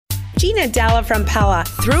Gina Dalla from Pella.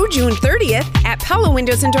 Through June 30th at Pella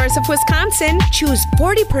Windows and Doors of Wisconsin, choose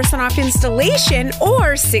 40% off installation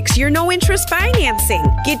or 6-year no-interest financing.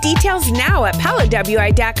 Get details now at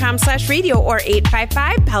PellaWI.com/radio or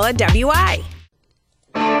 855-PELLA-WI.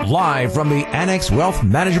 Live from the Annex Wealth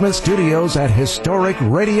Management Studios at historic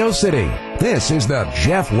Radio City, this is the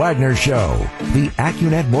Jeff Wagner Show. The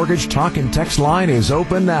AccuNet Mortgage Talk and Text line is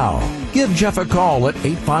open now. Give Jeff a call at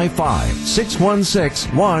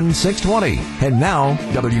 855-616-1620. And now,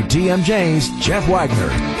 WTMJ's Jeff Wagner.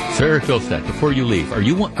 Sarah Philstat, before you leave, are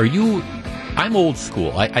you? I'm old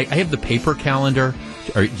school. I have the paper calendar.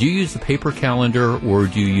 Do you use the paper calendar, or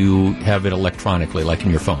do you have it electronically, like in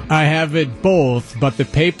your phone? I have it both, but the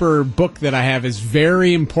paper book that I have is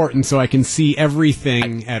very important so I can see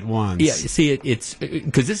everything at once. Yeah, see, it's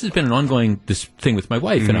because this has been an ongoing thing with my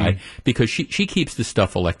wife and I, because she keeps the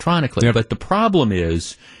stuff electronically. Yep. But the problem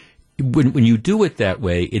is, when you do it that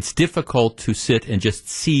way, it's difficult to sit and just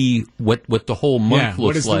see what the whole month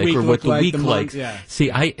looks like, or what the week likes. Yeah.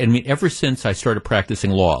 See, I mean, ever since I started practicing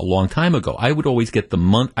law a long time ago, I would always get the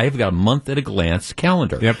month. I've got a month at a glance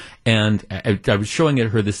calendar. Yep. And I was showing it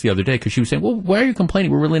her this the other day because she was saying, "Well, why are you complaining?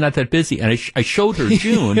 We're really not that busy." And I showed her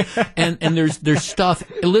June, and there's stuff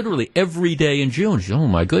literally every day in June. She said, "Oh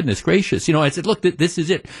my goodness gracious!" I said, "Look, this is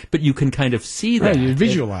it." But you can kind of see that. Right, you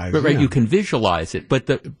visualize. Right, you can visualize it. But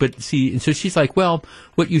see, and so she's like, "Well,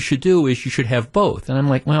 what you should do is you should have both." And I'm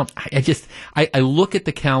like, "Well, I look at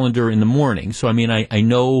the calendar in the morning. So I mean, I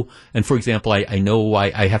know, and for example, I know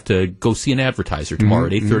I have to go see an advertiser tomorrow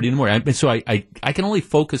at 8:30 in the morning. And so I can only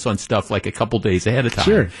focus on stuff like a couple days ahead of time.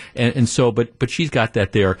 Sure. And so, but she's got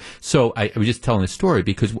that there. So I was just telling a story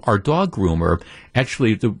because our dog groomer,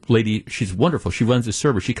 actually, the lady, she's wonderful. She runs a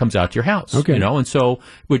service. She comes out to your house. Okay. And so,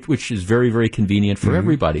 which is very, very convenient for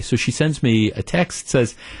everybody. So she sends me a text,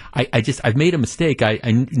 says, I've made a mistake. I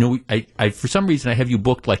for some reason I have you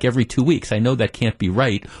booked like every 2 weeks. I know that can't be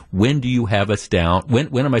right. When do you have us down? When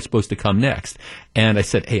am I supposed to come next? And I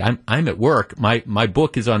said, "Hey, I'm at work. My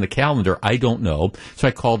book is on the calendar. I don't know." So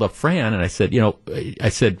I called up Fran and I said,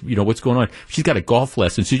 "What's going on?" She's got a golf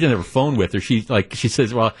lesson. So she didn't have her phone with her. She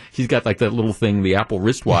says, well, she's got like that little thing, the Apple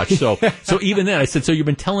wristwatch. So even then I said, "So you've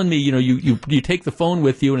been telling me, you take the phone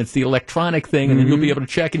with you and it's the electronic thing and then you'll be able to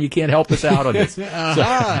check and you can't help us out on this." So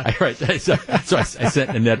I sent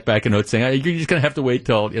Annette back a note saying, "You're just going to have to wait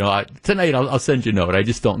till, tonight I'll send you a note. I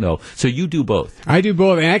just don't know." So you do both. I do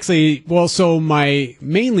both. And actually, so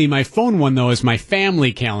mainly my phone one, though, is my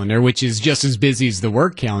family calendar, which is just as busy as the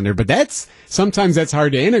work calendar. But sometimes that's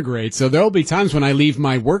hard to integrate. So there'll be times when I leave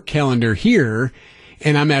my work calendar here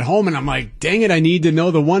and I'm at home and I'm like, dang it, I need to know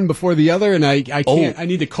the one before the other, and I can't. I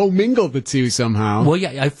need to commingle the two somehow. Well,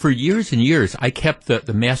 yeah, for years and years, I kept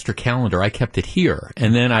the master calendar. I kept it here.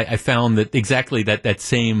 And then I found that exactly that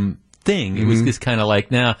same thing. It was this kind of like,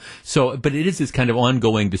 So, but it is this kind of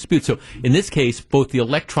ongoing dispute. So in this case, both the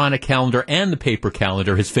electronic calendar and the paper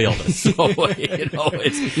calendar has failed us. So,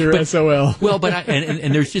 You're SOL. Well, but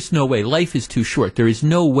and there's just no way. Life is too short. There is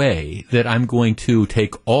no way that I'm going to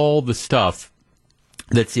take all the stuff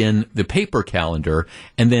that's in the paper calendar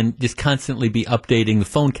and then just constantly be updating the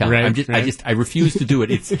phone calendar. Right, I refuse to do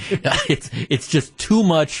it. It's just too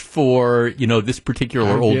much for, this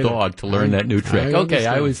particular old dog to learn that new trick.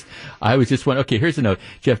 I was just wondering, okay, here's a note.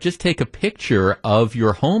 Jeff, just take a picture of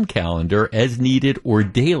your home calendar as needed or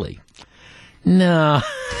daily. No.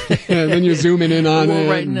 And then you're zooming in on it.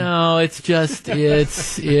 Right now, it's just, I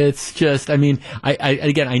mean,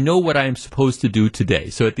 I know what I'm supposed to do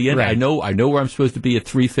today. So at the end, I know where I'm supposed to be at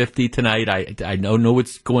 3:50 tonight. I know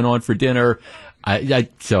what's going on for dinner.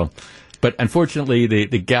 But unfortunately,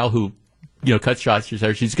 the gal who, cuts shots, she's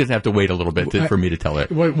going to have to wait a little bit for me to tell her.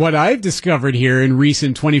 What I've discovered here in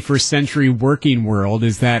recent 21st century working world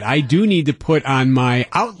is that I do need to put on my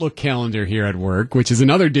Outlook calendar here at work, which is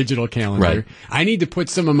another digital calendar. Right. I need to put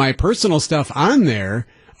some of my personal stuff on there.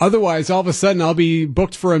 Otherwise, all of a sudden, I'll be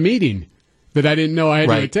booked for a meeting that I didn't know I had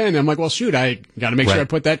to attend. I'm like, well, shoot, I got to make sure I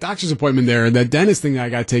put that doctor's appointment there, or that dentist thing that I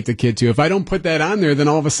got to take the kid to. If I don't put that on there, then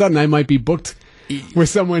all of a sudden I might be booked with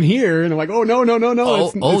someone here, and I'm like, no.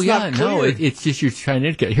 It's not clear. It's just you're trying to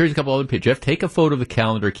indicate. Here's a couple other pictures. Jeff, take a photo of the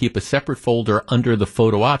calendar, keep a separate folder under the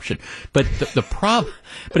photo option. But the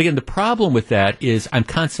problem with that is I'm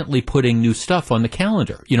constantly putting new stuff on the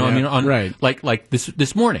calendar. Like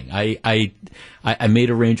this morning, I made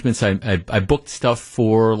arrangements. I booked stuff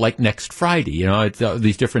for like next Friday.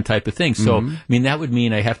 These different type of things. So I mean, that would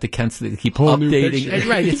mean I have to constantly keep updating.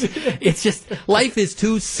 Right? It's just life is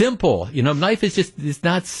too simple. Life is just it's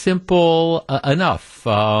not simple enough.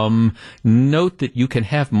 Note that you can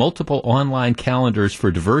have multiple online calendars for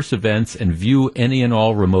diverse events and view any and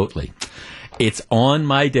all remotely. It's on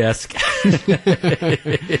my desk.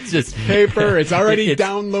 It's just paper. It's already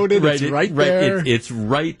downloaded. Right, it's right there. It's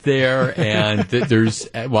right there. And there's,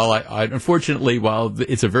 unfortunately, while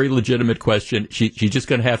it's a very legitimate question, she's just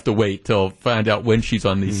going to have to wait till find out when she's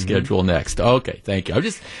on the schedule next. Okay, thank you. I'm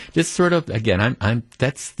just sort of, again, I'm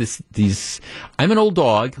an old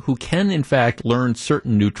dog who can in fact learn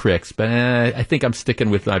certain new tricks, but I think I'm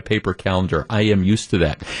sticking with my paper calendar. I am used to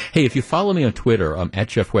that. Hey, if you follow me on Twitter, at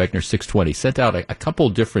Jeff Wagner 620. Sent out a couple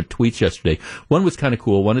different tweets yesterday. One was kind of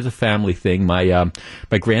cool. One is a family thing. My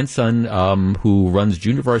grandson, who runs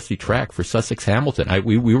junior varsity track for Sussex Hamilton,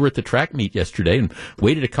 we were at the track meet yesterday and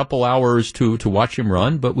waited a couple hours to watch him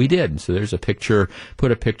run, but we did. So there's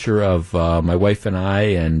put a picture of my wife and I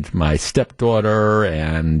and my stepdaughter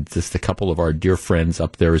and just a couple of our dear friends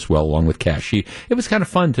up there as well, along with Cash. It was kind of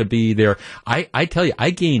fun to be there. I tell you, I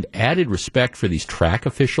gained added respect for these track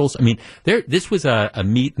officials. I mean, this was a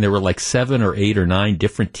meet, and there were like 7 or 8 or 9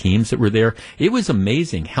 different teams that were there. It was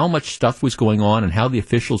amazing how much stuff was going on and how the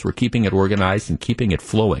officials were keeping it organized and keeping it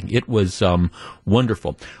flowing. It was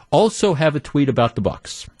wonderful. Also have a tweet about the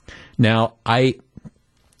Bucks. Now, I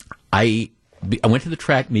went to the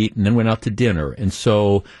track meet and then went out to dinner, and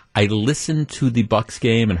so I listened to the Bucks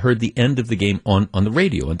game and heard the end of the game on the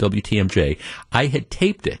radio on WTMJ. I had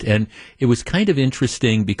taped it, and it was kind of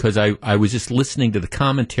interesting because I was just listening to the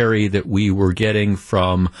commentary that we were getting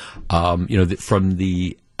from from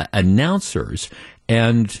the announcers,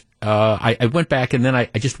 and I went back and then I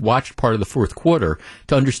just watched part of the fourth quarter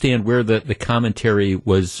to understand where the commentary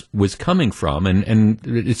was coming from, and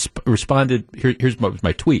it's responded. Here's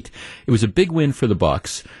my tweet. It was a big win for the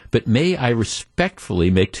Bucks, but may I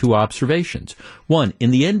respectfully make 2 observations. One,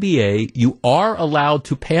 in the NBA, you are allowed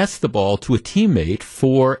to pass the ball to a teammate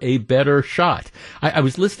for a better shot. I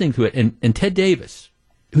was listening to it, and Ted Davis,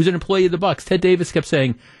 who's an employee of the Bucks, Ted Davis kept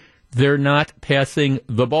saying, they're not passing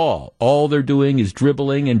the ball. All they're doing is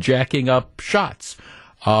dribbling and jacking up shots,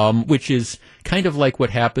 which is kind of like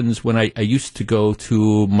what happens when I used to go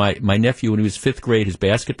to my nephew when he was 5th grade, his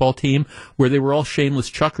basketball team, where they were all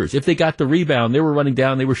shameless chuckers. If they got the rebound, they were running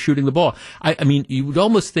down, they were shooting the ball. I mean, you would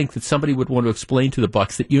almost think that somebody would want to explain to the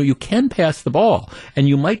Bucks that, you can pass the ball, and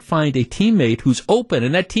you might find a teammate who's open,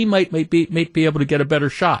 and that team might be able to get a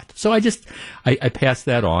better shot. So I passed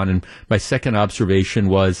that on, and my second observation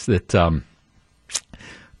was that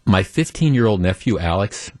my 15-year-old nephew,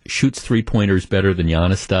 Alex, shoots 3-pointers better than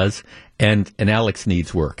Giannis does, and Alex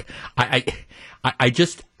needs work. Here's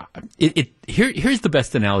the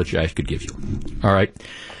best analogy I could give you. All right.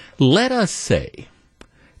 Let us say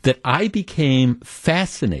that I became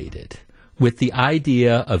fascinated with the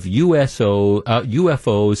idea of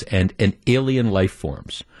UFOs and alien life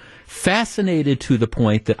forms. Fascinated to the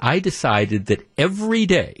point that I decided that every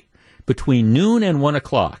day between noon and 1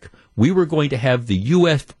 o'clock, we were going to have the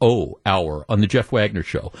UFO hour on the Jeff Wagner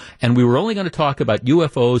Show, and we were only going to talk about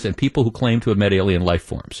UFOs and people who claim to have met alien life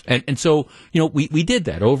forms. And so, we did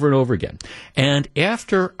that over and over again. And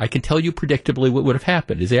after, I can tell you predictably what would have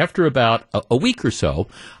happened, is after about a week or so,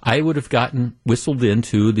 I would have gotten whistled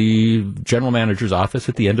into the general manager's office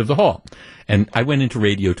at the end of the hall. And I went into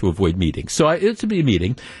radio to avoid meetings. So it would be a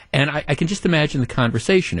meeting, and I can just imagine the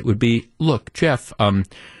conversation. It would be, look, Jeff,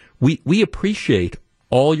 we appreciate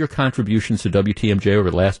all your contributions to WTMJ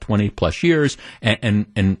over the last 20 plus years, and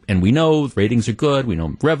we know ratings are good, we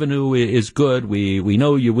know revenue is good, we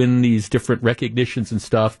know you win these different recognitions and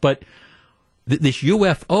stuff, but this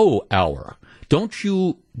UFO hour, don't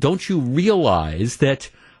you realize that,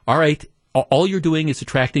 all right, all you're doing is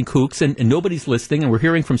attracting kooks, and nobody's listening, and we're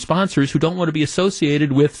hearing from sponsors who don't want to be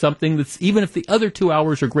associated with something that's, even if the other 2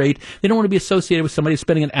 hours are great, they don't want to be associated with somebody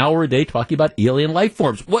spending an hour a day talking about alien life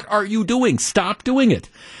forms. What are you doing? Stop doing it.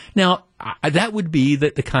 Now, that would be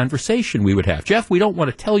the conversation we would have. Jeff, we don't want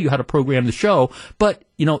to tell you how to program the show, but,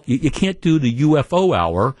 you can't do the UFO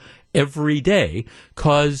hour every day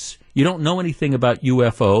because you don't know anything about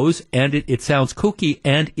UFOs, and it sounds kooky,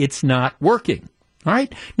 and it's not working. All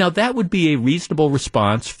right. Now, that would be a reasonable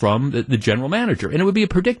response from the general manager, and it would be a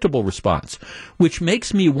predictable response, which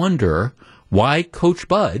makes me wonder why Coach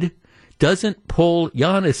Bud doesn't pull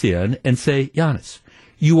Giannis in and say, Giannis,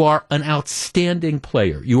 you are an outstanding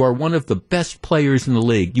player. You are one of the best players in the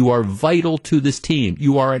league. You are vital to this team.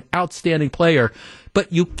 You are an outstanding player,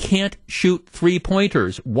 but you can't shoot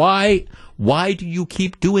 3-pointers. Why do you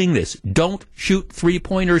keep doing this? Don't shoot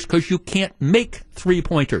 3-pointers because you can't make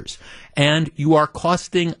 3-pointers. And you are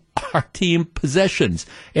costing our team possessions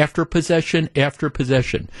after possession after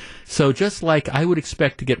possession. So just like I would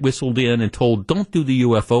expect to get whistled in and told, don't do the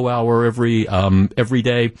UFO hour every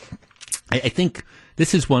day, I think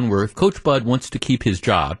this is one where if Coach Bud wants to keep his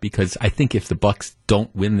job, because I think if the Bucks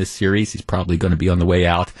don't win this series, he's probably going to be on the way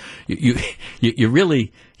out. You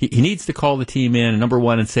really, he needs to call the team in, number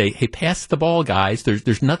one, and say, hey, pass the ball, guys.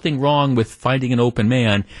 There's nothing wrong with finding an open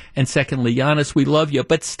man. And secondly, Giannis, we love you,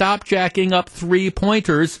 but stop jacking up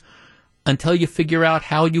 3-pointers until you figure out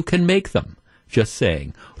how you can make them. Just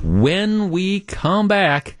saying. When we come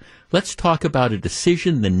back, let's talk about a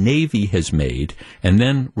decision the Navy has made, and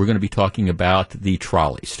then we're going to be talking about the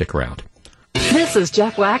trolley. Stick around. This is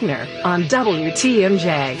Jeff Wagner on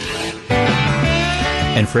WTMJ.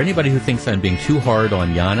 And for anybody who thinks I'm being too hard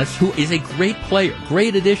on Giannis, who is a great player,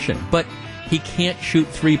 great addition, but he can't shoot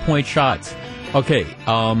 3-point shots. Okay,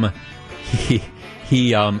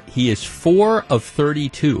 he is 4 of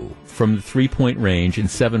 32 from the 3-point range in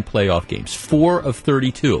 7 playoff games. 4 of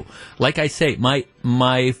 32. Like I say, my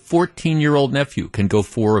 14-year-old nephew can go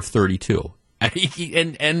 4 of 32.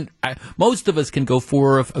 And most of us can go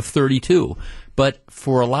 4 of 32. But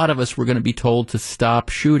for a lot of us, we're going to be told to stop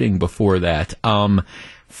shooting before that.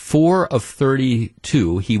 4 of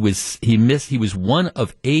 32. He was 1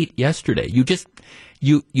 of 8 yesterday.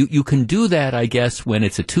 You can do that, I guess, when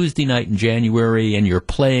it's a Tuesday night in January and you're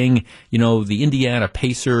playing, the Indiana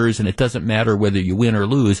Pacers, and it doesn't matter whether you win or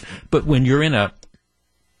lose. But when you're in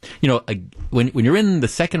when you're in the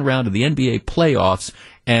second round of the NBA playoffs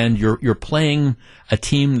and you're playing a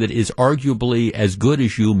team that is arguably as good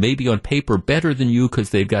as you, maybe on paper better than you because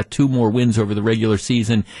they've got 2 more wins over the regular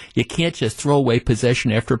season, you can't just throw away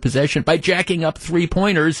possession after possession by jacking up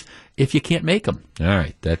 3-pointers if you can't make them. All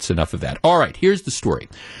right, that's enough of that. All right, here's the story.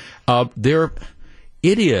 It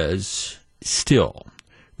is still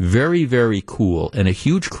very, very cool and a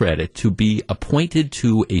huge credit to be appointed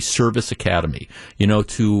to a service academy,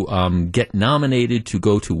 to get nominated to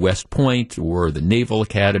go to West Point or the Naval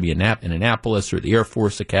Academy in Annapolis or the Air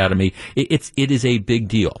Force Academy. It is a big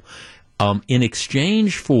deal. In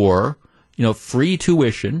exchange for free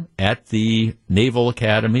tuition at the Naval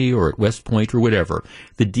Academy or at West Point or whatever,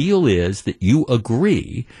 the deal is that you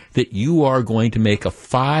agree that you are going to make a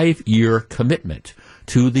 5-year commitment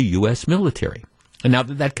to the U.S. military. And now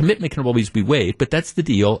that commitment can always be waived, but that's the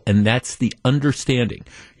deal, and that's the understanding.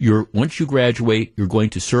 Once you graduate, you're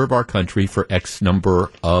going to serve our country for X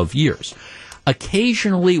number of years.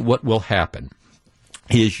 Occasionally, what will happen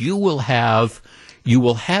is you will have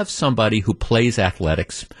somebody who plays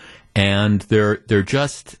athletics, and they're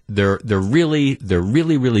really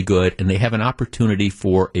good, and they have an opportunity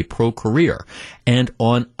for a pro career. And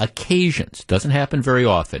on occasions, doesn't happen very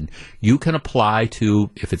often, you can apply to,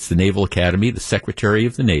 if it's the Naval Academy, the Secretary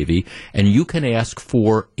of the Navy, and you can ask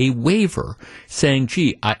for a waiver saying,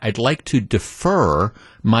 gee, I'd like to defer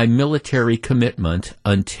my military commitment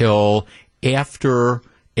until after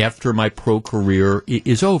my pro career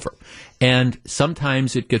is over. And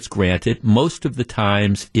sometimes it gets granted. Most of the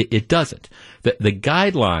times it doesn't. The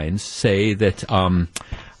guidelines say that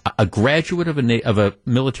a graduate of a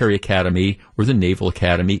military academy or the Naval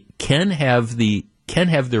Academy can have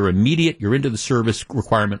their immediate you're into the service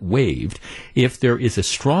requirement waived if there is a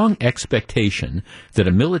strong expectation that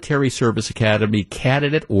a military service academy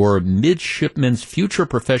candidate or midshipman's future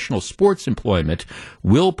professional sports employment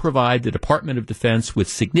will provide the Department of Defense with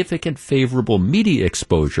significant favorable media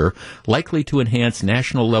exposure likely to enhance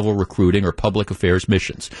national level recruiting or public affairs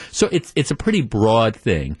missions. So it's a pretty broad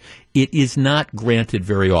thing. It is not granted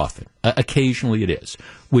very often. Occasionally it is.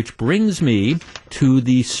 Which brings me to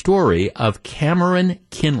the story of Cameron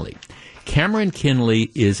Kinley. Cameron Kinley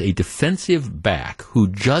is a defensive back who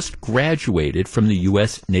just graduated from the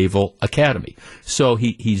U.S. Naval Academy. So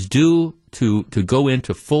he's due to go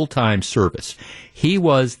into full-time service. He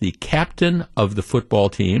was the captain of the football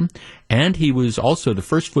team, and he was also the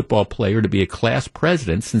first football player to be a class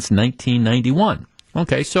president since 1991.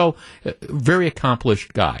 Okay, so very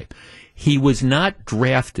accomplished guy. He was not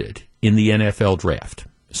drafted in the NFL draft.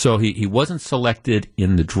 So he wasn't selected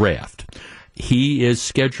in the draft. He is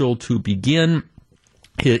scheduled to begin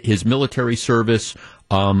his military service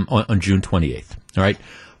on June 28th. All right.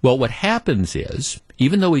 Well, what happens is,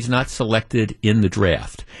 even though he's not selected in the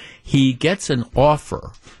draft, he gets an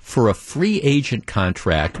offer for a free agent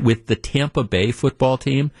contract with the Tampa Bay football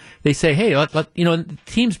team. They say, hey,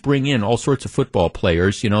 teams bring in all sorts of football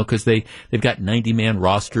players, because they've got 90-man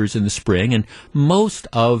rosters in the spring, and most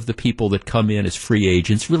of the people that come in as free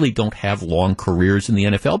agents really don't have long careers in the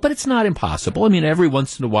NFL, but it's not impossible. I mean, every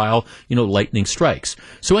once in a while, lightning strikes.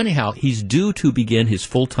 So anyhow, he's due to begin his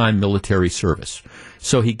full-time military service.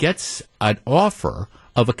 So he gets an offer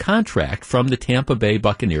of a contract from the Tampa Bay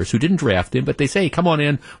Buccaneers, who didn't draft him, but they say, come on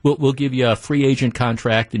in, we'll give you a free agent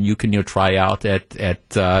contract, and you can try out at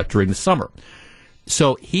during the summer.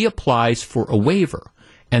 So he applies for a waiver,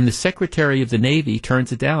 and the Secretary of the Navy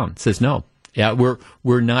turns it down, says no. Yeah,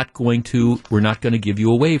 we're not going to give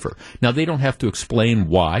you a waiver. Now, they don't have to explain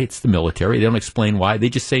why. It's the military. They don't explain why. They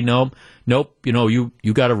just say nope.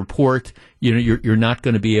 You got to report. You're not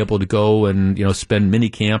going to be able to go and spend mini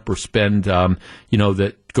camp or spend go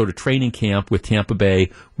to training camp with Tampa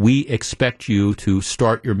Bay. We expect you to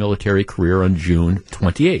start your military career on June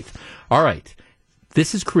 28th. All right.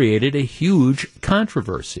 This has created a huge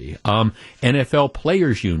controversy. NFL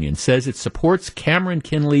Players Union says it supports Cameron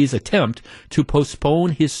Kinley's attempt to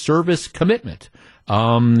postpone his service commitment.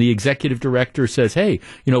 The executive director says, hey,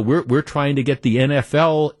 we're trying to get the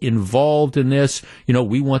NFL involved in this.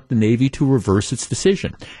 We want the Navy to reverse its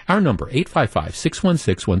decision. Our number,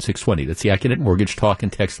 855-616-1620. That's the AccuNet Mortgage Talk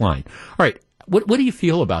and Text line. All right. What do you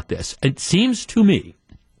feel about this? It seems to me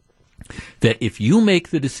that if you make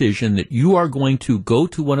the decision that you are going to go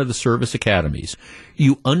to one of the service academies,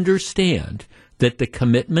 you understand that the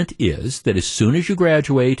commitment is that as soon as you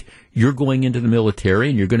graduate, you're going into the military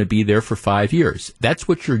and you're going to be there for 5 years. That's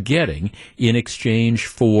what you're getting in exchange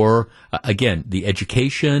for, again, the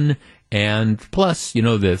education and plus,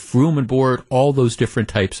 the room and board, all those different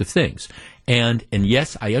types of things. And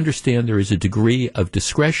yes, I understand there is a degree of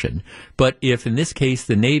discretion, but if in this case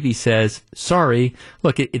the Navy says, sorry,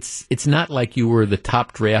 look, it's not like you were the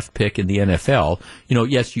top draft pick in the NFL.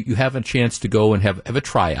 Yes, you have a chance to go and have a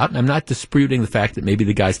tryout. And I'm not disputing the fact that maybe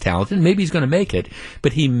the guy's talented, maybe he's going to make it,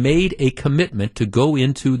 but he made a commitment to go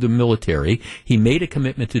into the military. He made a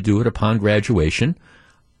commitment to do it upon graduation.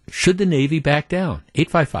 Should the Navy back down?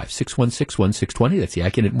 855-616-1620. That's the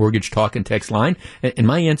AccuNet Mortgage Talk and Text line. And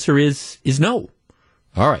my answer is no.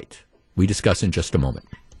 All right. We discuss in just a moment.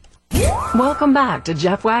 Welcome back to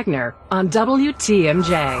Jeff Wagner on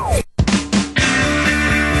WTMJ.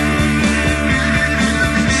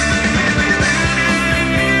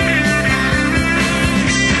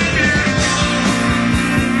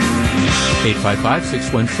 Eight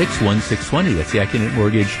 855-616-1620. That's the AccuNet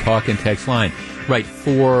Mortgage Talk and Text line. Right.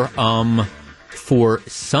 For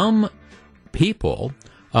some people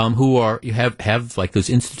who have like those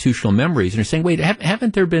institutional memories and are saying, wait,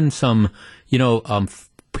 haven't there been some,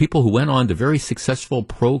 people who went on to very successful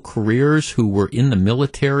pro careers who were in the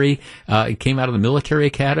military, came out of the military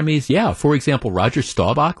academies? Yeah. For example, Roger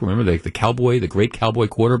Staubach, remember the great cowboy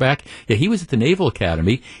quarterback? Yeah, he was at the Naval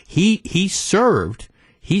Academy. He served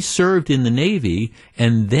in the Navy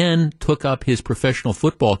and then took up his professional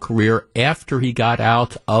football career after he got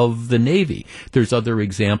out of the Navy. There's other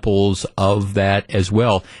examples of that as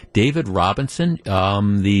well. David Robinson,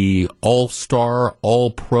 the all-star,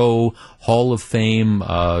 all-pro, Hall of Fame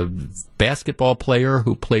basketball player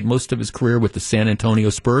who played most of his career with the San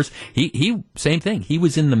Antonio Spurs. He same thing. He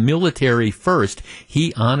was in the military first.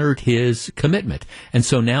 He honored his commitment. And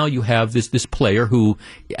so now you have this player who,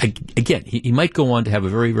 again, he might go on to have a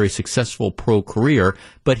very, very successful pro career,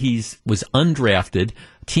 but was undrafted.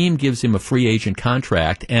 Team gives him a free agent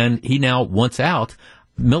contract, and he now wants out.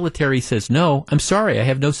 Military says, no, I'm sorry, I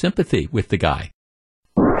have no sympathy with the guy.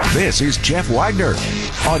 This is Jeff Wagner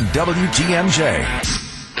on WTMJ.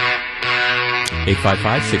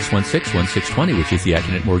 855-616-1620, which is the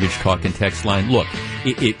AccuNet Mortgage Talk and Text line. Look,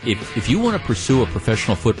 if you want to pursue a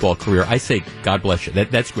professional football career, I say God bless you.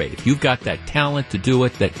 That's great. If you've got that talent to do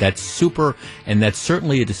it, that's super, and that's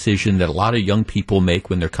certainly a decision that a lot of young people make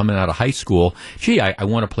when they're coming out of high school. Gee, I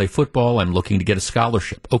want to play football. I'm looking to get a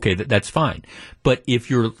scholarship. Okay, that's fine. But if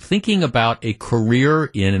you're thinking about a career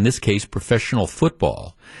in this case, professional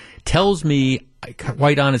football, tells me,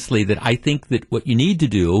 quite honestly, that I think that what you need to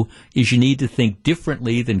do is you need to think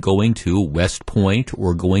differently than going to West Point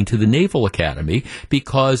or going to the Naval Academy,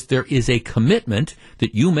 because there is a commitment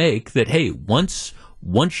that you make that, hey, once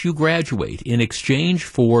you graduate, in exchange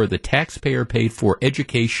for the taxpayer paid for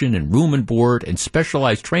education and room and board and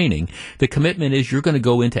specialized training, the commitment is you're going to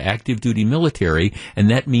go into active duty military, and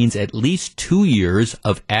that means at least 2 years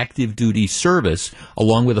of active duty service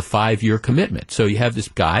along with a 5-year commitment. So you have this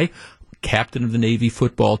guy captain of the Navy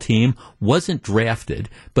football team, wasn't drafted,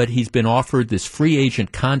 but he's been offered this free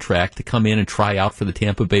agent contract to come in and try out for the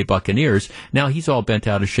Tampa Bay Buccaneers. Now he's all bent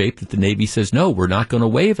out of shape that the Navy says, no, we're not going to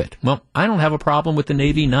waive it. Well, I don't have a problem with the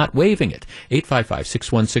Navy not waiving it.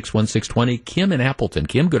 855-616-1620. Kim in Appleton.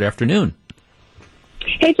 Kim, good afternoon.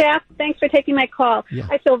 Hey, Jeff. Thanks for taking my call. Yeah.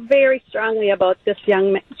 I feel very strongly about this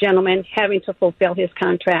young gentleman having to fulfill his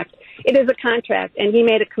contract. It is a contract, and he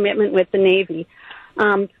made a commitment with the Navy.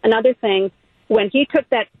 Another thing, when he took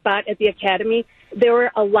that spot at the academy, there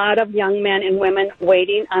were a lot of young men and women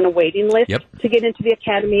waiting on a waiting list to get into the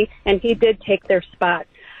academy, and he did take their spot.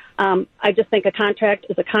 I just think a contract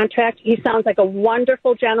is a contract. He sounds like a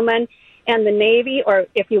wonderful gentleman. And the Navy, or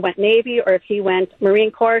if he went Navy or if he went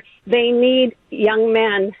Marine Corps, they need young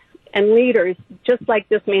men and leaders, just like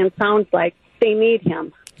this man sounds like. They need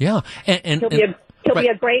him. Yeah. He'll be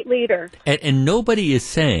a great leader. And nobody is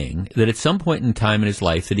saying that at some point in time in his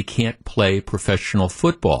life that he can't play professional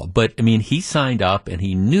football. But, I mean, he signed up and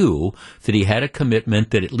he knew that he had a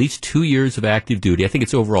commitment that at least 2 years of active duty, I think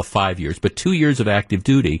it's overall 5 years, but 2 years of active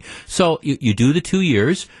duty. So you do the 2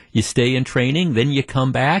 years, you stay in training, then you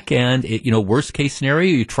come back and, worst case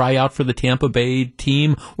scenario, you try out for the Tampa Bay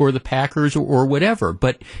team or the Packers or whatever.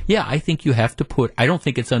 But, yeah, I think you have to I don't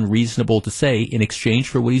think it's unreasonable to say in exchange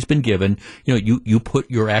for what he's been given, you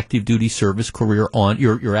put your active duty service career on,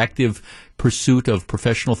 your active pursuit of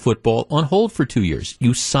professional football on hold for 2 years.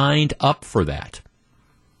 You signed up for that.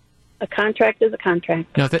 A contract is a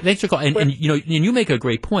contract. Now, thanks for calling. And you make a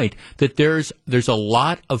great point that there's a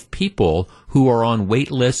lot of people who are on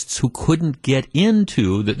wait lists who couldn't get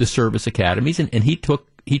into the service academies, and he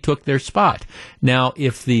took their spot. Now,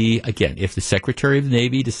 if the Secretary of the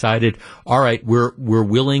Navy decided, all right, we're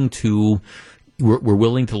willing to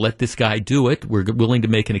let this guy do it. We're willing to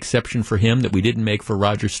make an exception for him that we didn't make for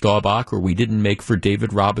Roger Staubach or we didn't make for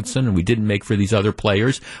David Robinson and we didn't make for these other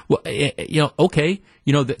players. Well, okay,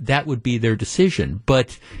 that would be their decision.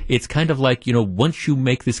 But it's kind of like, once you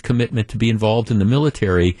make this commitment to be involved in the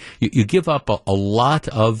military, you give up a lot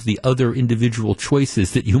of the other individual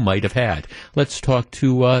choices that you might have had. Let's talk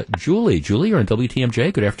to Julie. Julie, you're on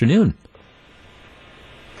WTMJ. Good afternoon.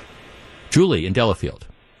 Julie in Delafield.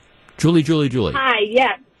 Julie. Hi,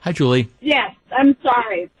 yes. Hi, Julie. Yes, I'm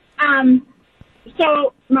sorry.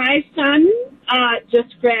 So my son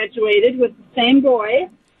just graduated with the same boy.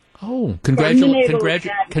 Oh,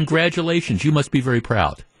 congratulations. You must be very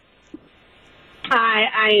proud.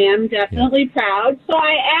 I am definitely proud. So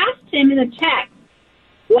I asked him in a text,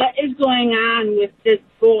 what is going on with this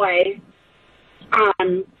boy,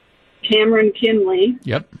 Cameron Kinley?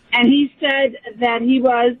 Yep. And he said that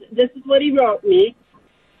this is what he wrote me.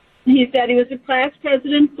 He said he was a class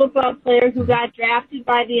president football player who got drafted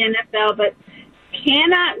by the NFL, but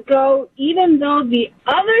cannot go even though the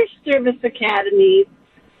other service academies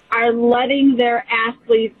are letting their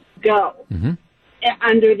athletes go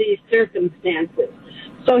under these circumstances.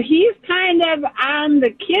 So he's kind of on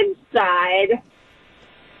the kids' side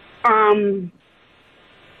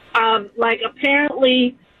of, like,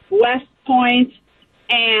 apparently West Point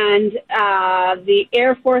and the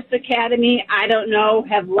Air Force Academy, I don't know,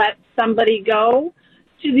 have let somebody go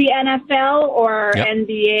to the NFL or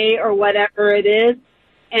NBA or whatever it is,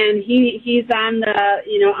 and he's on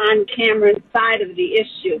on Cameron's side of the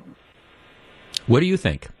issue. What do you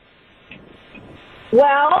think?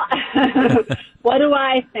 Well, what do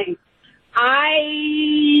I think?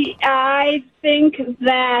 I think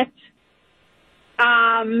that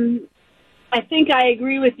I think I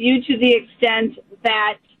agree with you to the extent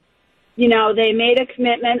that, they made a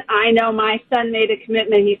commitment. I know my son made a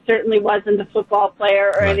commitment. He certainly wasn't a football player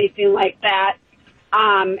or anything like that.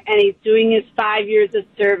 And he's doing his 5 years of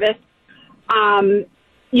service. And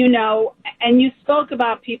you spoke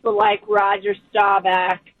about people like Roger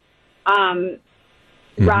Staubach,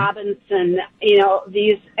 Robinson,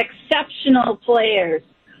 these exceptional players.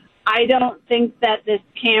 I don't think that this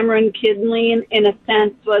Cameron Kinley, in a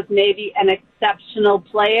sense, was maybe an exceptional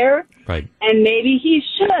player. Right. And maybe he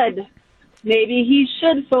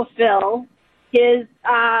should fulfill his,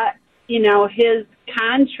 his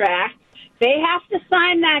contract. They have to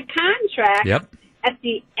sign that contract at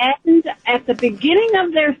the beginning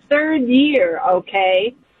of their third year,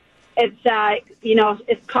 okay? It's,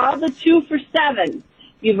 it's called the 2 for 7.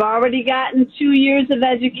 You've already gotten 2 years of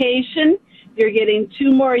education. You're getting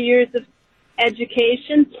 2 more years of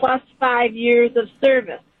education plus 5 years of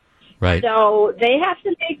service. Right. So they have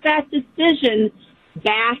to make that decision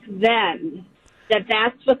back then,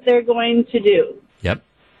 that's what they're going to do. Yep.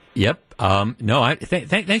 No,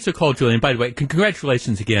 thanks for calling, Julian. By the way,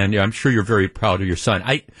 congratulations again. I'm sure you're very proud of your son.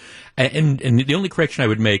 And the only correction I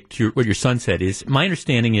would make to what your son said is, my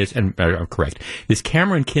understanding is, and I'm correct, is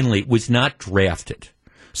Cameron Kinley was not drafted.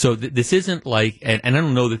 So this isn't like, and I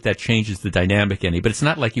don't know that changes the dynamic any, but it's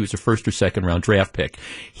not like he was a first or second round draft pick.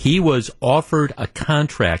 He was offered a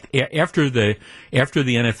contract after the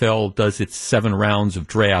NFL does its 7 rounds of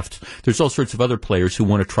draft. There's all sorts of other players who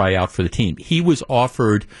want to try out for the team. He was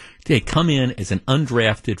offered to come in as an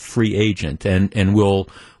undrafted free agent, and we'll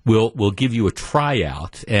give you a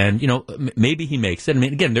tryout, and maybe he makes it. I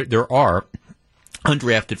mean, again, there are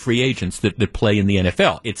undrafted free agents that play in the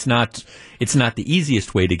NFL. It's not the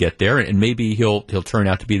easiest way to get there, and maybe he'll turn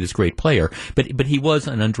out to be this great player. But he was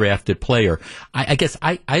an undrafted player. I guess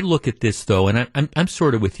I look at this though, and I'm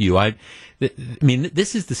sort of with you. I mean,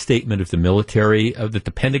 this is the statement of the military that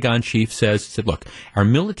the Pentagon chief said, look, our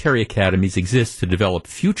military academies exist to develop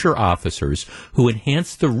future officers who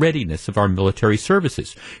enhance the readiness of our military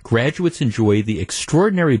services. Graduates enjoy the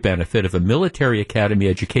extraordinary benefit of a military academy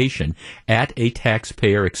education at a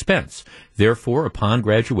taxpayer expense. Therefore, upon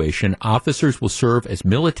graduation, officers will serve as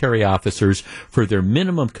military officers for their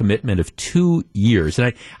minimum commitment of 2 years. And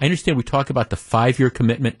I understand we talk about the 5-year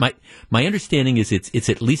commitment. My understanding is it's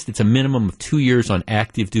at least it's a minimum of 2 years on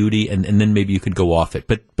active duty, and then maybe you could go off it.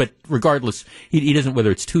 But regardless, he doesn't, whether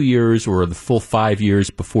it's 2 years or the full 5 years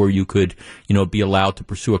before you could, be allowed to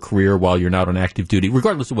pursue a career while you're not on active duty.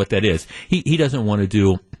 Regardless of what that is, he doesn't want to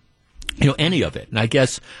do any of it. And I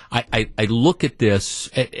guess I look at this,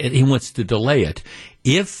 and he wants to delay it.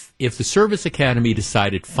 If the service academy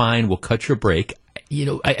decided, fine, we'll cut your break,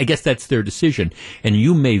 I guess that's their decision. And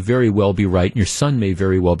you may very well be right, and your son may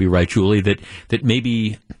very well be right, Julie, that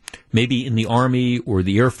maybe in the Army or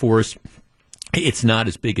the Air Force, it's not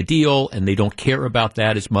as big a deal, and they don't care about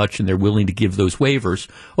that as much, and they're willing to give those waivers.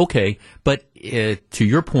 Okay, but to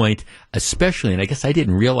your point, especially, and I guess I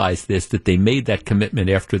didn't realize this, that they made that commitment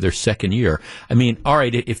after their second year. I mean, all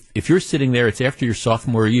right, if you're sitting there, it's after your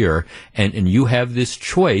sophomore year, and you have this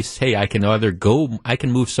choice, hey, I can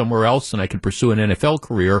move somewhere else and I can pursue an NFL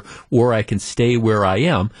career, or I can stay where I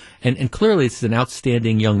am. And clearly, it's an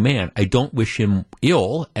outstanding young man. I don't wish him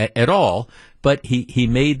ill at all. But he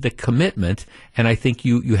made the commitment, and I think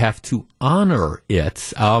you have to honor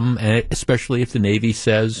it, especially if the Navy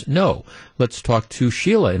says no. Let's talk to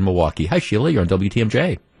Sheila in Milwaukee. Hi, Sheila. You're on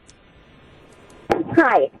WTMJ.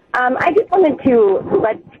 Hi. I just wanted to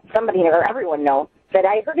let somebody or everyone know that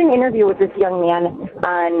I heard an interview with this young man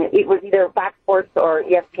on, it was either Fox Sports or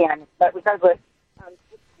ESPN, but regardless,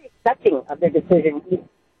 he's accepting of their decision. He,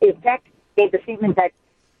 in fact, made the statement that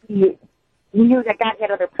he knew that God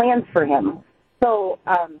had other plans for him. So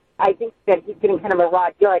I think that he's getting kind of a raw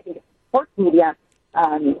deal. I think sports media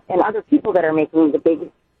and other people that are making the big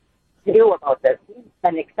to-do about this, he's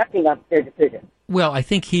been accepting of their decision. Well, I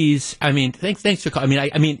think thanks for calling.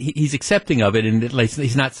 I mean, he's accepting of it, and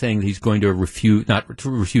he's not saying that he's going to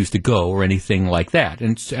refuse to go or anything like that.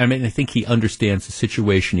 And I think he understands the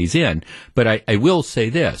situation he's in. But I will say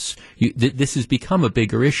this: this has become a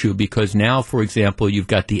bigger issue because now, for example, you've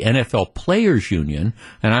got the NFL Players Union,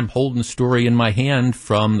 and I'm holding a story in my hand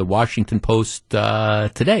from the Washington Post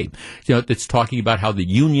today. It's talking about how the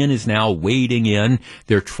union is now wading in.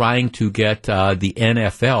 They're trying to get the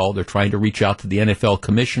NFL. They're trying to reach out to the NFL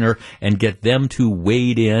commissioner and get them to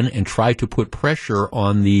wade in and try to put pressure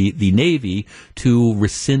on the Navy to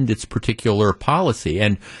rescind its particular policy.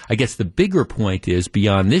 And I guess the bigger point is,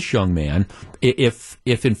 beyond this young man, if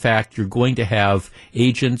in fact you're going to have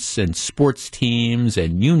agents and sports teams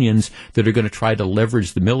and unions that are going to try to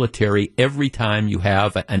leverage the military every time you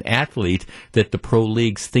have an athlete that the pro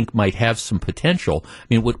leagues think might have some potential,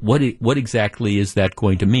 I mean, what exactly is that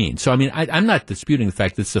going to mean? So, I mean, I'm not disputing the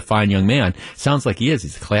fact that this is a fine young man. Sounds like he is.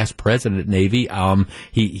 He's a class president at Navy.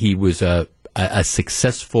 He was a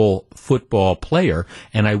successful football player,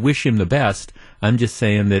 and I wish him the best. I'm just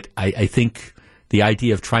saying that I think the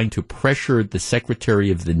idea of trying to pressure the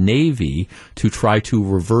Secretary of the Navy to try to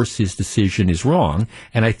reverse his decision is wrong,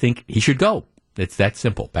 and I think he should go. It's that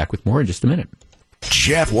simple. Back with more in just a minute.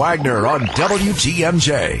 Jeff Wagner on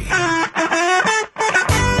WTMJ.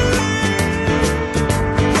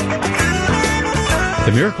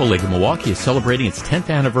 The Miracle League of Milwaukee is celebrating its 10th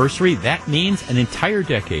anniversary. That means an entire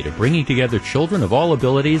decade of bringing together children of all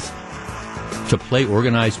abilities to play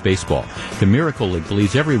organized baseball. The Miracle League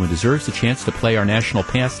believes everyone deserves the chance to play our national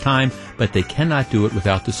pastime, but they cannot do it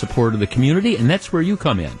without the support of the community, and that's where you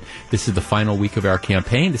come in. This is the final week of our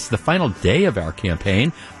campaign. This is the final day of our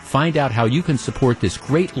campaign. find out how you can support this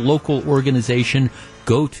great local organization,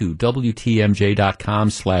 go to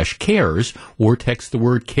WTMJ.com/cares or text the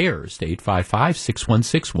word CARES to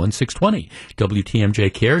 855-616-1620.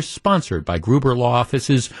 WTMJ Cares, sponsored by Gruber Law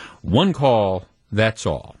Offices. One call, that's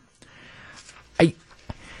all.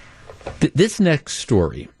 This next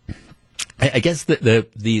story, I guess the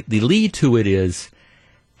lead to it is,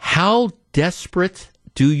 how desperate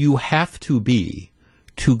do you have to be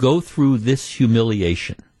to go through this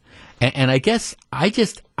humiliation? And I guess I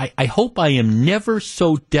hope I am never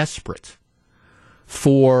so desperate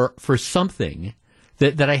for something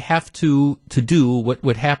that I have to do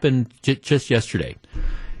what happened just yesterday.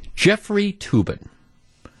 Jeffrey Toobin.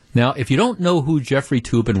 Now, if you don't know who Jeffrey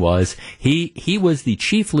Toobin was, he was the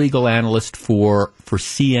chief legal analyst for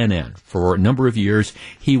CNN for a number of years.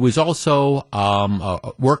 He was also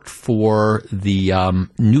worked for the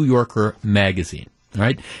New Yorker magazine. All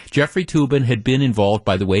right. Jeffrey Toobin had been involved,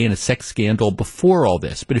 by the way, in a sex scandal before all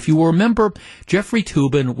this. But if you will remember, Jeffrey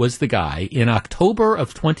Toobin was the guy in October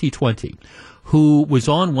of 2020 who was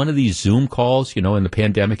on one of these Zoom calls. You know, in the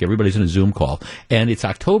pandemic, everybody's in a Zoom call. And it's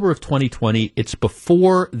October of 2020. It's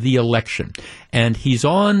before the election. And he's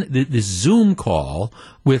on this Zoom call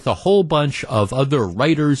with a whole bunch of other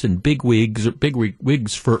writers and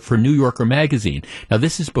bigwigs for New Yorker magazine. Now,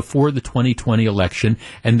 this is before the 2020 election,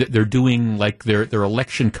 and they're doing like their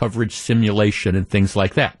election coverage simulation and things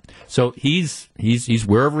like that. So he's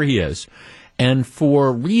wherever he is. And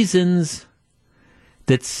for reasons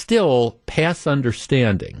that still pass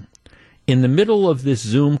understanding, in the middle of this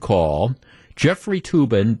Zoom call, Jeffrey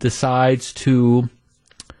Toobin decides to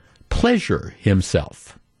pleasure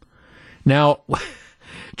himself. Now,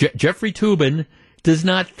 Jeffrey Toobin does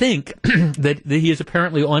not think that he is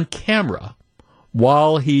apparently on camera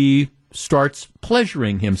while he starts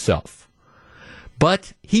pleasuring himself.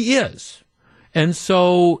 But he is. And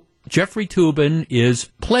so Jeffrey Toobin is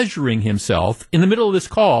pleasuring himself in the middle of this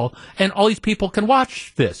call, and all these people can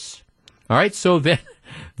watch this. All right, so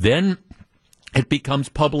then it becomes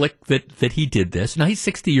public that he did this. Now, he's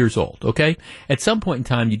 60 years old, okay? At some point in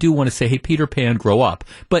time, you do want to say, hey, Peter Pan, grow up.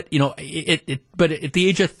 But, you know, but at the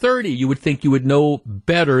age of 30, you would think you would know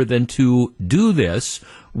better than to do this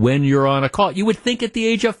when you're on a call. You would think at the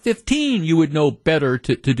age of 15, you would know better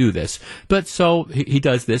to do this. But so he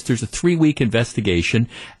does this. There's a 3-week investigation.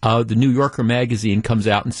 The New Yorker magazine comes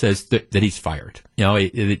out and says that he's fired. You know,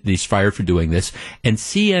 he's fired for doing this. And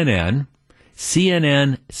CNN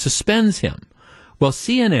suspends him. Well,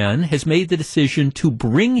 CNN has made the decision to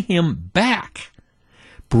bring him back,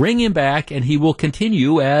 and he will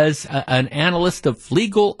continue as an analyst of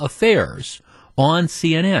legal affairs on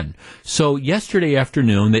CNN. So yesterday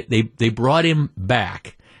afternoon, they brought him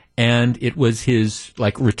back, and it was his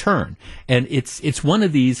return. And it's one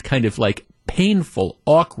of these kind of painful,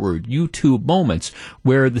 awkward YouTube moments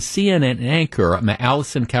where the CNN anchor,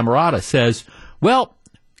 Alison Camerata, says, well,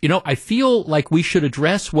 you know, I feel like we should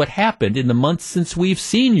address what happened in the months since we've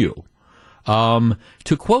seen you. To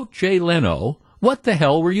quote Jay Leno, what the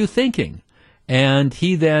hell were you thinking? And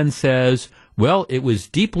he then says, well, it was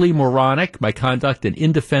deeply moronic, my conduct, and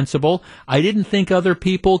indefensible. I didn't think other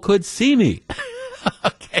people could see me.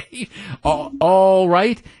 Okay. All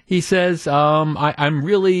right. He says, I'm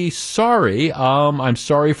really sorry. I'm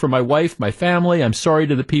sorry for my wife, my family. I'm sorry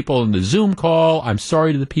to the people in the Zoom call. I'm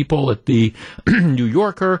sorry to the people at the New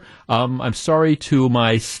Yorker. I'm sorry to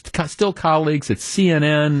my still colleagues at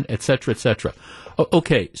CNN, et cetera, et cetera.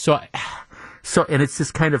 Okay. So, and it's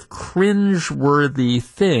this kind of cringe-worthy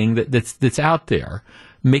thing that's out there,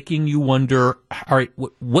 making you wonder, all right,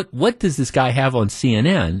 what does this guy have on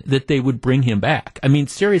CNN that they would bring him back? I mean,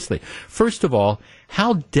 seriously, first of all,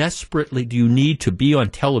 how desperately do you need to be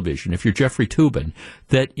on television if you're Jeffrey Toobin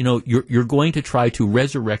that, you know, you're going to try to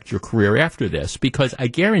resurrect your career after this? Because I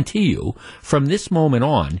guarantee you, from this moment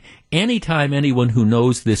on, anytime anyone who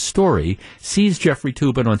knows this story sees Jeffrey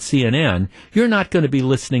Toobin on CNN, you're not going to be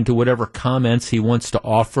listening to whatever comments he wants to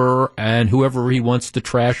offer and whoever he wants to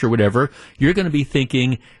trash or whatever. You're going to be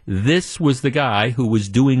thinking, this was the guy who was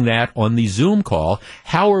doing that on the Zoom call.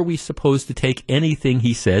 How are we supposed to take anything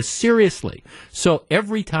he says seriously? So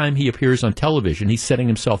every time he appears on television, he's setting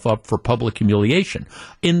himself up for public humiliation.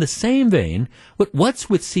 In the same vein, what's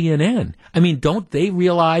with CNN? I mean, don't they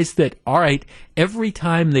realize that, all right, every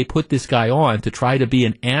time they put this guy on to try to be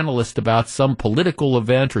an analyst about some political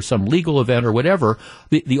event or some legal event or whatever,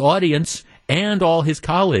 the audience and all his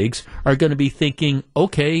colleagues are going to be thinking,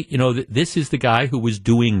 okay, you know, this is the guy who was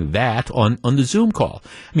doing that on the Zoom call.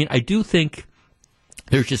 I mean, I do think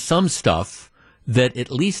there's just some stuff that at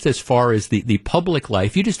least as far as the public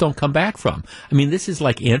life, you just don't come back from. I mean, this is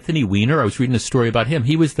like Anthony Weiner. I was reading a story about him.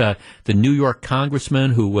 He was the New York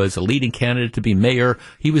congressman who was a leading candidate to be mayor.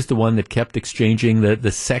 He was the one that kept exchanging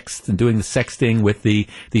the sex and doing the sexting with the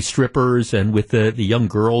strippers and with the young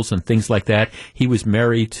girls and things like that. He was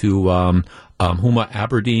married to Huma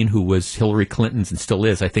Aberdeen, who was Hillary Clinton's and still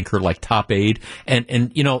is, I think, her like top aide.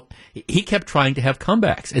 And you know, he kept trying to have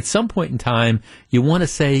comebacks. At some point in time, you want to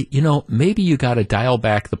say, you know, maybe you got to dial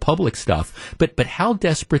back the public stuff. But how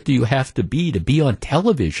desperate do you have to be on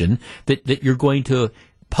television that you're going to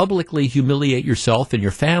publicly humiliate yourself and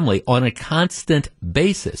your family on a constant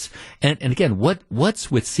basis? And again,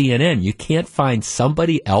 what's with CNN? You can't find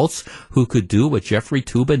somebody else who could do what Jeffrey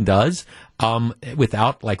Toobin does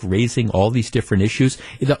without like raising all these different issues.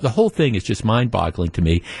 The whole thing is just mind-boggling to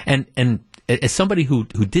me. And as somebody who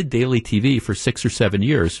did daily TV for 6 or 7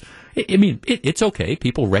 years, I mean, it's okay.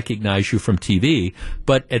 People recognize you from TV,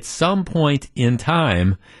 but at some point in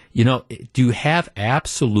time, you know, do you have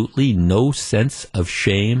absolutely no sense of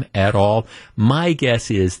shame at all? My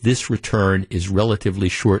guess is this return is relatively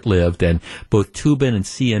short-lived, and both Toobin and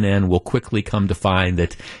CNN will quickly come to find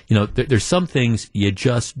that, you know, there's some things you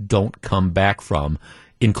just don't come back from,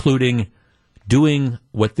 including doing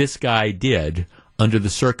what this guy did under the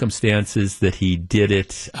circumstances that he did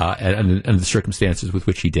it, and the circumstances with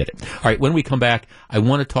which he did it. All right, when we come back, I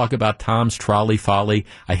want to talk about Tom's trolley folly.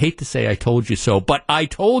 I hate to say I told you so, but I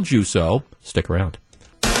told you so. Stick around.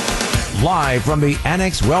 Live from the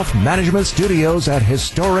Annex Wealth Management Studios at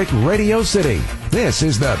historic Radio City, this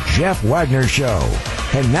is the Jeff Wagner Show.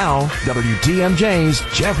 And now, WTMJ's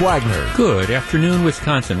Jeff Wagner. Good afternoon,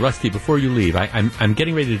 Wisconsin. Rusty, before you leave, I'm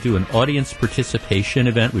getting ready to do an audience participation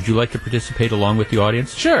event. Would you like to participate along with the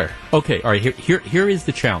audience? Sure. Okay, all right, here is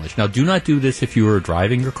the challenge. Now, do not do this if you are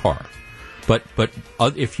driving your car, but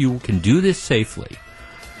if you can do this safely,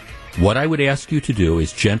 what I would ask you to do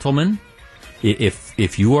is, gentlemen,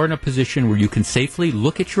 if you are in a position where you can safely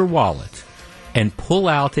look at your wallet and pull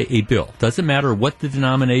out a bill, doesn't matter what the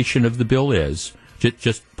denomination of the bill is,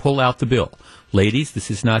 just pull out the bill. Ladies,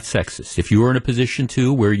 this is not sexist. If you are in a position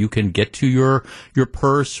too where you can get to your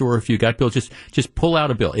purse, or if you got bills, just pull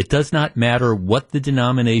out a bill. It does not matter what the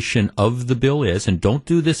denomination of the bill is, and don't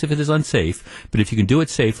do this if it is unsafe. But if you can do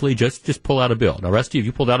it safely, just pull out a bill. Now, Rusty, have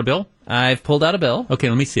you pulled out a bill? I've pulled out a bill. Okay,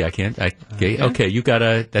 let me see. Okay, you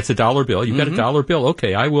got that's a dollar bill. You've got a dollar bill.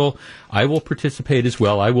 Okay, I will participate as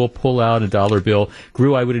well. I will pull out a dollar bill.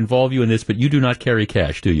 Gru, I would involve you in this, but you do not carry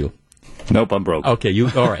cash, do you? Nope, I'm broke. Okay,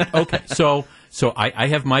 all right. Okay, so I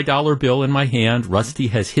have my dollar bill in my hand. Rusty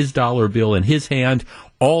has his dollar bill in his hand.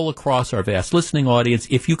 All across our vast listening audience,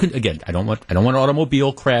 if you can, again, I don't want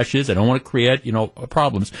automobile crashes. I don't want to create,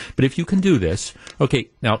 problems. But if you can do this, okay,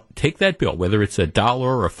 now take that bill, whether it's $1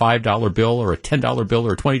 or a $5 bill or a $10 bill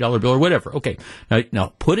or a $20 bill or whatever. Okay,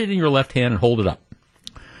 now put it in your left hand and hold it up.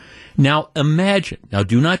 Now imagine. Now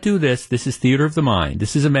do not do this. This is theater of the mind.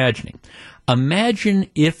 This is imagining. Imagine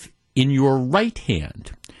if in your right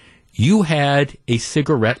hand you had a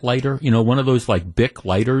cigarette lighter, one of those like Bic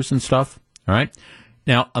lighters and stuff. All right.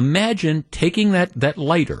 Now, imagine taking that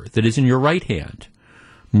lighter that is in your right hand,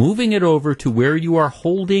 moving it over to where you are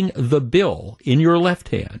holding the bill in your left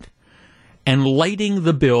hand, and lighting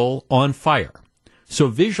the bill on fire. So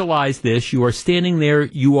visualize this. You are standing there.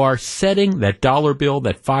 You are setting that dollar bill,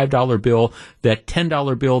 that $5 bill, that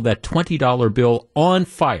 $10 bill, that $20 bill on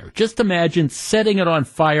fire. Just imagine setting it on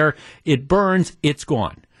fire. It burns. It's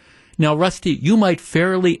gone. Now, Rusty, you might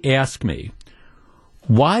fairly ask me,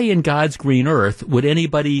 why in God's green earth would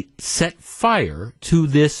anybody set fire to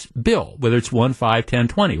this bill, whether it's 1, 5, 10,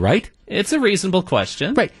 20, right? It's a reasonable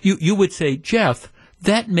question. Right. You would say, Jeff,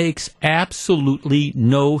 that makes absolutely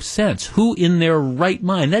no sense. Who in their right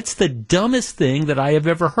mind? That's the dumbest thing that I have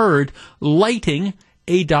ever heard, lighting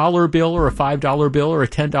a dollar bill or a $5 bill or a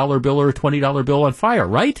 $10 bill or a $20 bill on fire,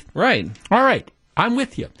 right? Right. All right. I'm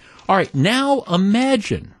with you. All right. Now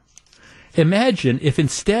imagine if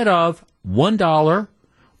instead of $1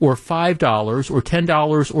 or $5 or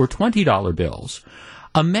 $10 or $20 bills,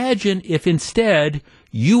 imagine if instead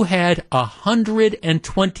you had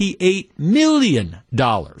 $128 million.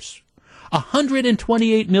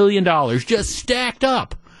 $128 million just stacked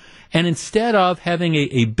up. And instead of having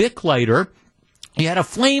a Bic lighter, you had a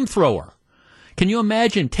flamethrower. Can you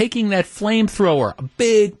imagine taking that flamethrower, a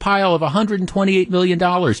big pile of $128 million,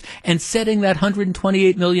 and setting that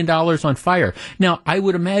 $128 million on fire? Now, I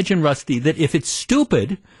would imagine, Rusty, that if it's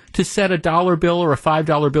stupid to set a $1 bill or a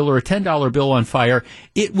 $5 bill or a $10 bill on fire.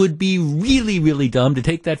 It would be really, really dumb to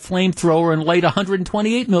take that flamethrower and light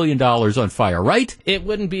 $128 million on fire, right? It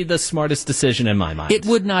wouldn't be the smartest decision in my mind. It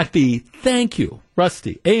would not be. Thank you,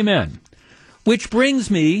 Rusty. Amen. Which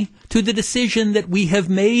brings me to the decision that we have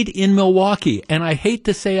made in Milwaukee. And I hate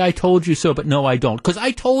to say I told you so, but no, I don't. Because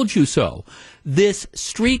I told you so. This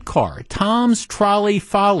streetcar, Tom's Trolley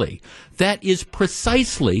Folly, that is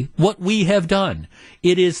precisely what we have done.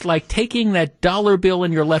 It is like taking that $1 bill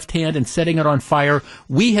in your left hand and setting it on fire.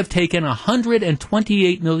 We have taken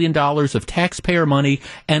 $128 million of taxpayer money,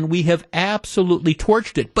 and we have absolutely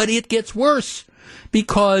torched it. But it gets worse.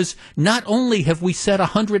 Because not only have we set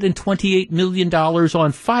 $128 million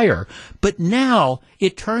on fire, but now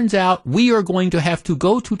it turns out we are going to have to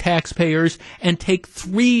go to taxpayers and take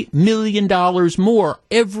 $3 million more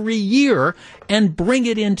every year and bring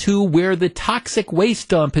it into where the toxic waste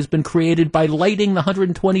dump has been created by lighting the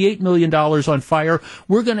 $128 million on fire.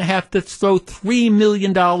 We're going to have to throw $3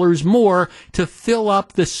 million more to fill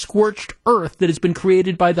up the scorched earth that has been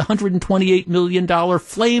created by the $128 million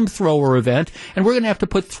flamethrower event. And we're going to have to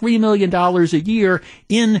put $3 million a year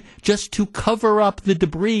in just to cover up the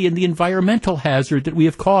debris and the environmental hazard that we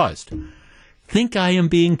have caused. Think I am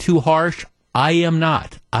being too harsh? I am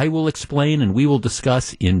not. I will explain and we will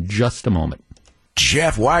discuss in just a moment.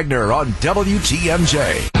 Jeff Wagner on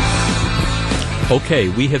WTMJ. Okay,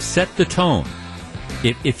 we have set the tone.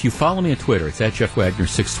 If you follow me on Twitter, it's at Jeff Wagner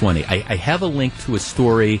 620. I have a link to a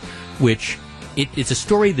story which it's a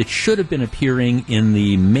story that should have been appearing in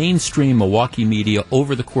the mainstream Milwaukee media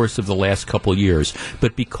over the course of the last couple years.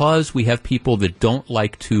 But because we have people that don't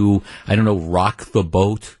like to, rock the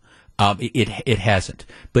boat, it hasn't.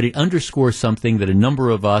 But it underscores something that a number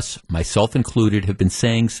of us, myself included, have been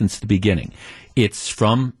saying since the beginning. It's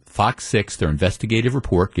from Fox 6, their investigative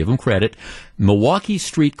report, give them credit. Milwaukee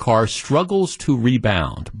streetcar struggles to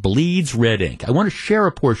rebound, bleeds red ink. I want to share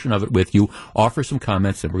a portion of it with you, offer some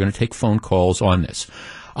comments, and we're going to take phone calls on this.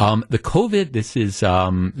 The COVID, this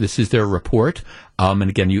is their report. And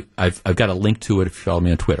again, I've got a link to it if you follow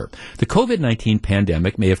me on Twitter. The COVID-19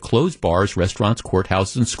 pandemic may have closed bars, restaurants,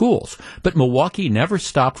 courthouses, and schools, but Milwaukee never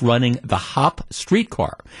stopped running the HOP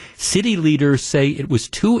streetcar. City leaders say it was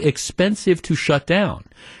too expensive to shut down.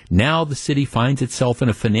 Now the city finds itself in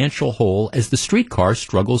a financial hole as the streetcar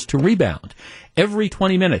struggles to rebound. Every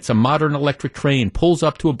 20 minutes, a modern electric train pulls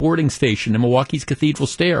up to a boarding station in Milwaukee's Cathedral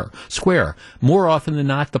Square. More often than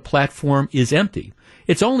not, the platform is empty.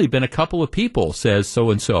 It's only been a couple of people, says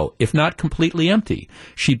so-and-so, if not completely empty.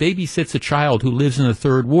 She babysits a child who lives in the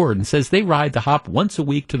 3rd Ward and says they ride the HOP once a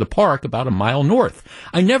week to the park about a mile north.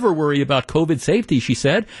 I never worry about COVID safety, she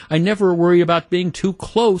said. I never worry about being too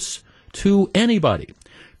close to anybody.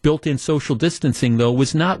 Built-in social distancing, though,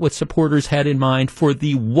 was not what supporters had in mind for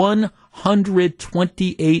the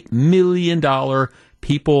 $128 million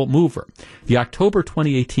People Mover. The October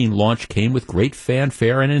 2018 launch came with great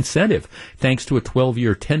fanfare and incentive. Thanks to a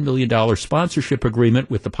 12-year, $10 million sponsorship agreement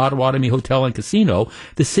with the Potawatomi Hotel and Casino,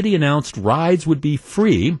 the city announced rides would be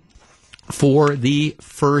free for the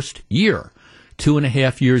first year.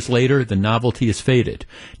 2.5 years later, the novelty has faded.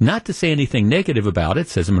 Not to say anything negative about it,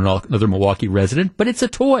 says another Milwaukee resident, but it's a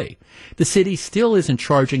toy. The city still isn't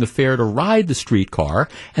charging a fare to ride the streetcar,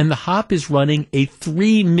 and the HOP is running a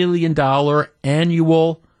 $3 million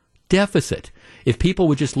annual deficit. If people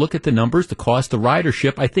would just look at the numbers, the cost of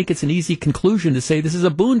ridership, I think it's an easy conclusion to say this is a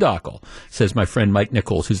boondoggle, says my friend Mike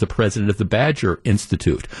Nichols, who's the president of the Badger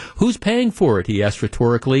Institute. Who's paying for it, he asked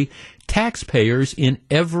rhetorically. Taxpayers in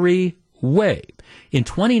every way. In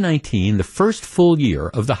 2019, the first full year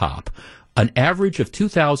of the HOP, an average of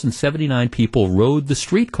 2,079 people rode the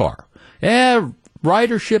streetcar.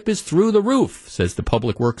 Ridership is through the roof, says the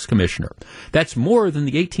Public Works Commissioner. That's more than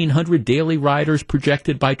the 1,800 daily riders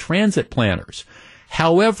projected by transit planners.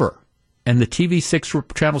 However, and the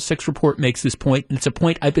Channel 6 report makes this point, and it's a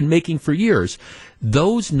point I've been making for years,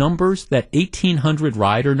 those numbers, that 1,800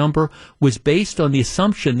 rider number, was based on the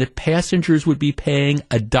assumption that passengers would be paying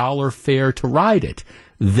 $1 fare to ride it.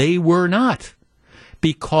 They were not,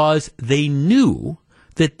 because they knew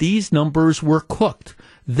that these numbers were cooked.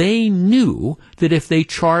 They knew that if they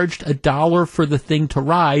charged $1 for the thing to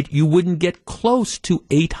ride, you wouldn't get close to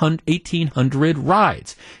 1,800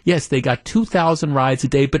 rides. Yes, they got 2,000 rides a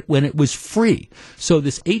day, but when it was free. So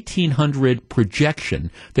this 1,800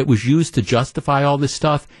 projection that was used to justify all this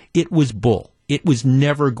stuff, it was bull. It was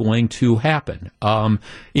never going to happen.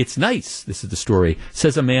 It's nice, this is the story,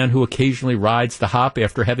 says a man who occasionally rides the HOP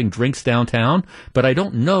after having drinks downtown, but I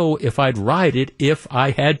don't know if I'd ride it if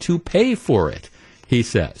I had to pay for it, he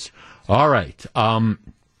says. All right.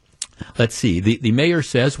 Let's see. The mayor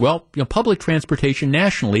says, well, public transportation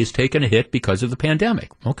nationally has taken a hit because of the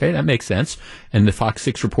pandemic. Okay, that makes sense. And the Fox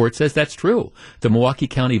 6 report says that's true. The Milwaukee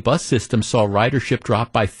County bus system saw ridership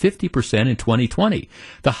drop by 50% in 2020.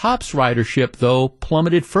 The HOPS ridership, though,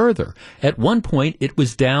 plummeted further. At one point, it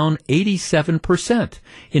was down 87%.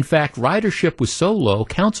 In fact, ridership was so low,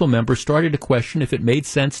 council members started to question if it made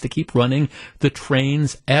sense to keep running the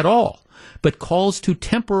trains at all. But calls to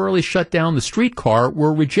temporarily shut down the streetcar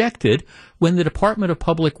were rejected when the Department of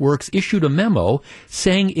Public Works issued a memo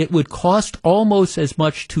saying it would cost almost as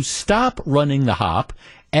much to stop running the HOP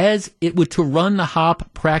as it would to run the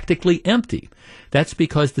HOP practically empty. That's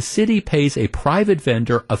because the city pays a private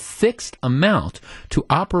vendor a fixed amount to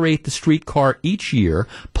operate the streetcar each year,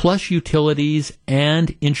 plus utilities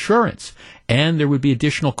and insurance. And there would be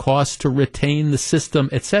additional costs to retain the system,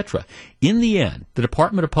 etc. In the end, the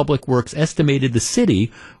Department of Public Works estimated the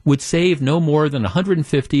city would save no more than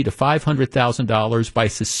 $150,000 to $500,000 by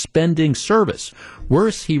suspending service.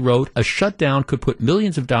 Worse, he wrote, a shutdown could put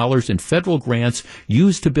millions of dollars in federal grants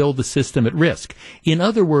used to build the system at risk. In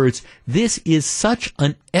other words, this is such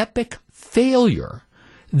an epic failure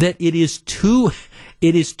that it is too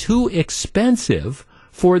expensive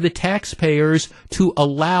for the taxpayers to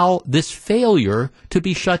allow this failure to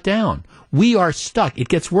be shut down. We are stuck. It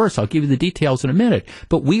gets worse. I'll give you the details in a minute.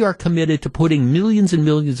 But we are committed to putting millions and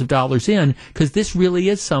millions of dollars in because this really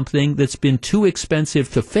is something that's been too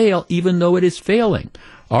expensive to fail, even though it is failing.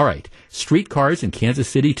 All right. Streetcars in Kansas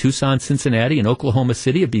City, Tucson, Cincinnati, and Oklahoma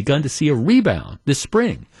City have begun to see a rebound this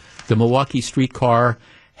spring. The Milwaukee streetcar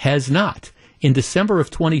has not. In December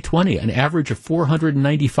of 2020, an average of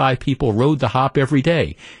 495 people rode the HOP every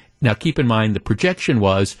day. Now, keep in mind, the projection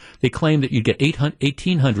was they claimed that you'd get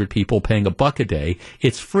 1,800 people paying $1 a day.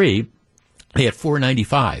 It's free. They had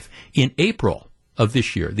 495. In April of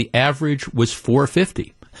this year, the average was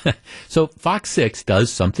 450. So Fox 6 does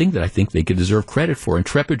something that I think they could deserve credit for,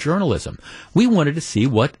 intrepid journalism. We wanted to see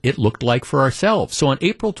what it looked like for ourselves. So on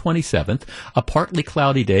April 27th, a partly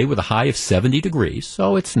cloudy day with a high of 70 degrees,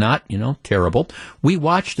 so it's not, terrible, we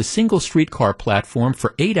watched a single streetcar platform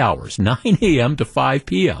for 8 hours, 9 a.m. to 5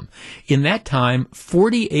 p.m. In that time,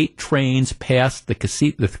 48 trains passed the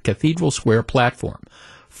Cathedral Square platform.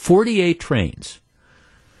 48 trains.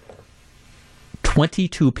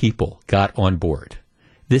 22 people got on board.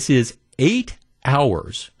 This is 8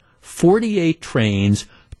 hours, 48 trains,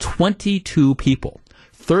 22 people.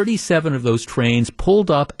 37 of those trains pulled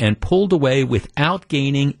up and pulled away without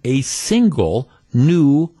gaining a single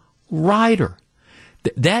new rider.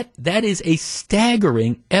 That is a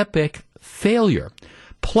staggering, epic failure.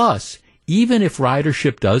 Plus, even if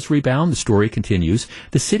ridership does rebound, the story continues,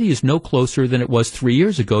 the city is no closer than it was 3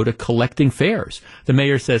 years ago to collecting fares. The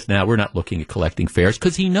mayor says, now we're not looking at collecting fares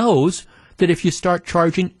because he knows that if you start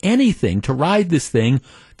charging anything to ride this thing,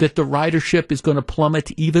 that the ridership is going to plummet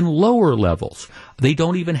to even lower levels. They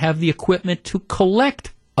don't even have the equipment to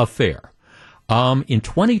collect a fare. In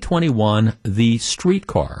 2021, the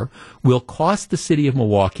streetcar will cost the city of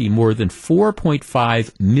Milwaukee more than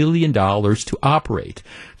 $4.5 million to operate.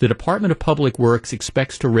 The Department of Public Works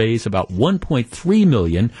expects to raise about $1.3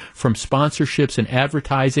 million from sponsorships and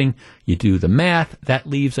advertising. You do the math, that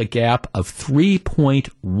leaves a gap of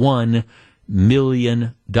 $3.1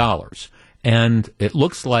 million. And it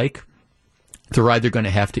looks like they're either going to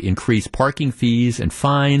have to increase parking fees and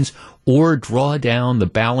fines or draw down the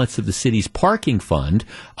balance of the city's parking fund,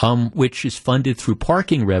 which is funded through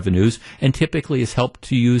parking revenues and typically is helped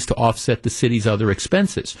to use to offset the city's other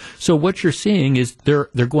expenses. So what you're seeing is they're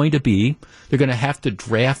going to have to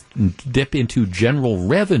draft and dip into general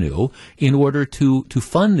revenue in order to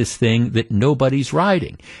fund this thing that nobody's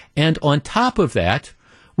riding. And on top of that,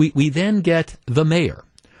 we then get the mayor,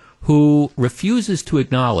 who refuses to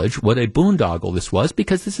acknowledge what a boondoggle this was,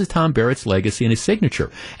 because this is Tom Barrett's legacy and his signature.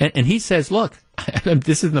 And he says, look,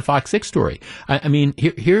 this is in the Fox 6 story. I mean,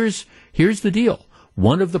 here's the deal.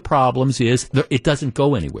 One of the problems is it doesn't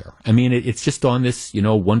go anywhere. I mean, it's just on this,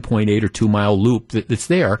 1.8 or 2 mile loop that's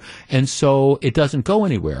there. And so it doesn't go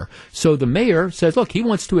anywhere. So the mayor says, look, he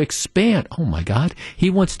wants to expand. Oh my God. He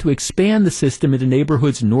wants to expand the system into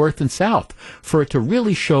neighborhoods north and south. For it to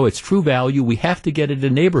really show its true value, we have to get it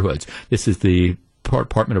in neighborhoods. This is the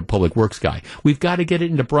Department of Public Works guy. We've got to get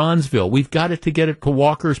it into Bronzeville. We've got to get it to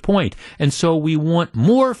Walker's Point. And so we want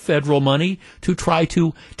more federal money to try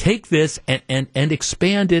to take this and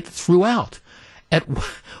expand it throughout. At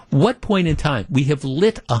what point in time? We have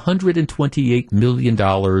lit $128 million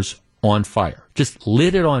on fire. Just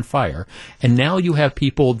lit it on fire. And now you have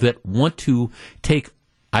people that want to take,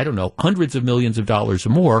 hundreds of millions of dollars or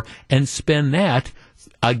more and spend that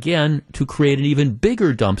again, to create an even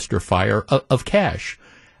bigger dumpster fire of cash.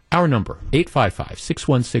 Our number,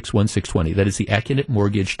 855-616-1620. That is the Accunet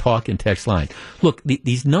Mortgage talk and text line. Look,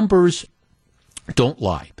 these numbers don't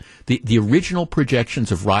lie. The original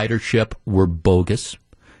projections of ridership were bogus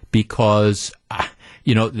because,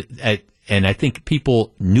 and I think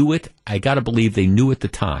people knew it. I got to believe they knew at the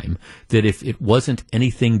time that if it wasn't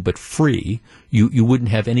anything but free, you wouldn't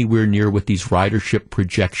have anywhere near what these ridership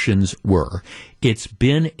projections were. It's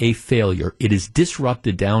been a failure. It has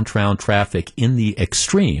disrupted downtown traffic in the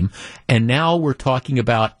extreme, and now we're talking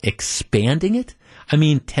about expanding it. I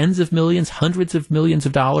mean, tens of millions, hundreds of millions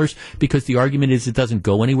of dollars, because the argument is it doesn't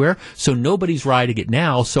go anywhere. So nobody's riding it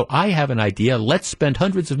now. So I have an idea. Let's spend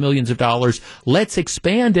hundreds of millions of dollars. Let's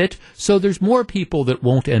expand it so there's more people that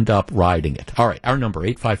won't end up riding it. All right. Our number,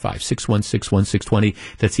 855-616-1620.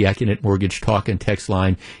 That's the Accunet Mortgage talk and text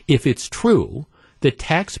line. If it's true that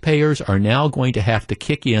taxpayers are now going to have to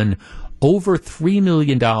kick in over $3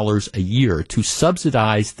 million a year to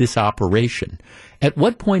subsidize this operation, at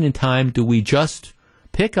what point in time do we just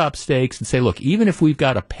pick up stakes and say, look, even if we've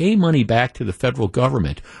got to pay money back to the federal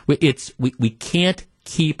government, we can't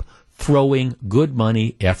keep throwing good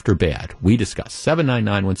money after bad. We discuss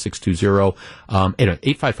 799-1620,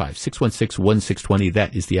 855-616-1620.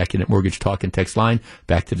 That is the Accunet Mortgage talk and text line.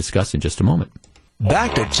 Back to discuss in just a moment.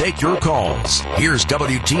 Back to take your calls. Here's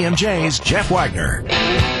WTMJ's Jeff Wagner.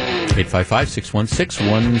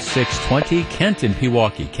 855-616-1620. Kent in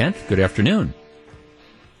Pewaukee. Kent, good afternoon.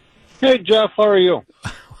 Hey, Jeff, how are you?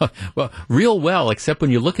 Well, real well, except when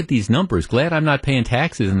you look at these numbers. Glad I'm not paying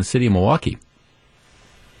taxes in the city of Milwaukee.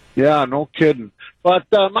 Yeah, no kidding. But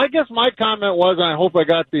I guess my comment was, and I hope I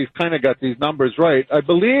got these numbers right. I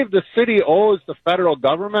believe the city owes the federal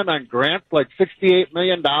government on grants like $68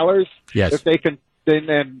 million. Yes. If they can,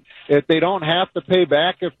 and if they don't have to pay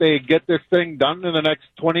back if they get this thing done in the next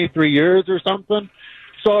 23 years or something.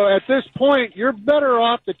 So at this point, you're better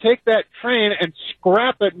off to take that train and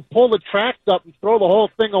scrap it and pull the tracks up and throw the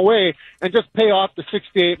whole thing away and just pay off the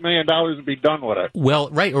 $68 million and be done with it.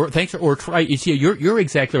 Well, right, or thanks, or try. You see, you're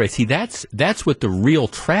exactly right. See, that's what the real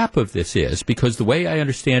trap of this is, because the way I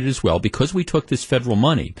understand it as well, because we took this federal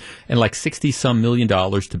money and like $60-some million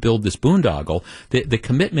to build this boondoggle, the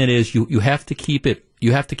commitment is you have to keep it.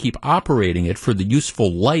 You have to keep operating it for the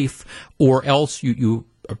useful life, or else you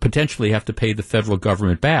potentially have to pay the federal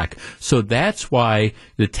government back. So that's why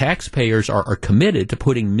the taxpayers are committed to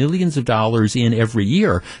putting millions of dollars in every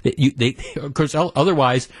year. Because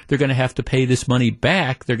otherwise they're going to have to pay this money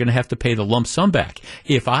back. They're going to have to pay the lump sum back.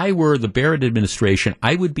 If I were the Barrett administration,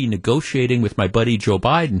 I would be negotiating with my buddy Joe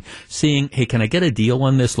Biden, seeing, hey, can I get a deal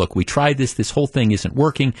on this? Look, we tried this. This whole thing isn't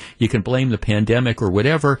working. You can blame the pandemic or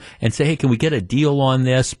whatever, and say, hey, can we get a deal on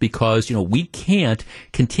this? Because, we can't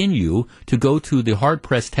continue to go to the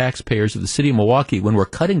hard-pressed taxpayers of the city of Milwaukee when we're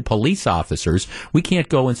cutting police officers. We can't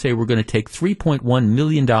go and say we're going to take $3.1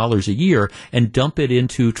 million a year and dump it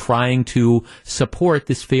into trying to support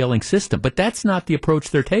this failing system. But that's not the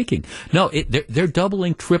approach they're taking. No, they're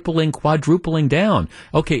doubling, tripling, quadrupling down.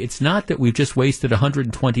 Okay, it's not that we've just wasted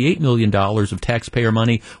 $128 million of taxpayer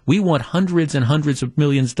money. We want hundreds and hundreds of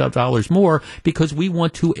millions of dollars more because we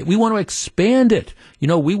want to expand it.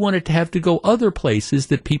 We want it to have to go other places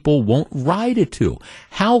that people won't ride it to.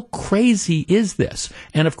 How crazy is this?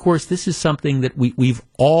 And of course, this is something that we've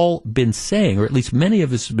all been saying, or at least many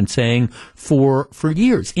of us have been saying for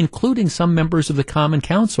years, including some members of the Common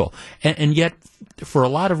Council. And yet, for a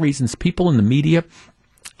lot of reasons, people in the media,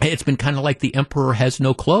 it's been kind of like the emperor has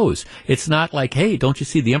no clothes. It's not like, hey, don't you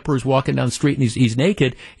see the emperor's walking down the street and he's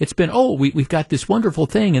naked. It's been, we've got this wonderful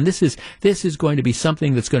thing, and this is going to be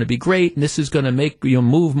something that's going to be great, and this is going to make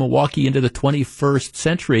move Milwaukee into the 21st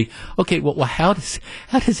century. Okay, well, how does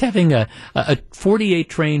having a 48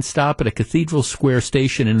 train stop at a Cathedral Square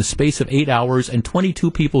station in the space of 8 hours and 22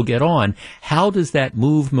 people get on, how does that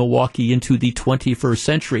move Milwaukee into the 21st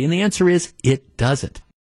century? And the answer is, it doesn't.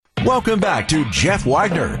 Welcome back to Jeff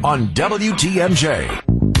Wagner on WTMJ.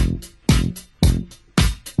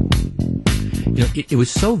 It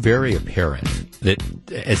was so very apparent that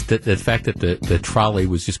the fact that the trolley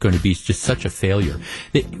was just going to be just such a failure.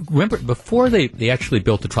 Remember, before they actually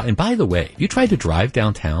built the trolley, and by the way, if you tried to drive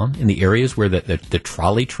downtown in the areas where the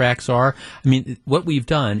trolley tracks are, I mean, what we've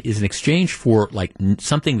done is in exchange for like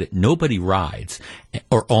something that nobody rides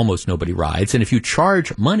or almost nobody rides. And if you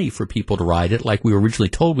charge money for people to ride it, like we were originally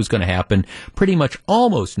told was going to happen, pretty much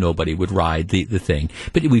almost nobody would ride the thing.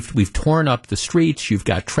 But we've torn up the streets. You've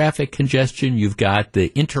got traffic congestion. You've got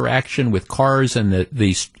the interaction with cars and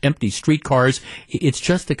the empty street cars. It's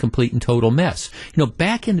just a complete and total mess.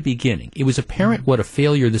 Back in the beginning, it was apparent what a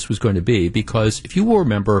failure this was going to be, because if you will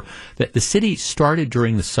remember that the city started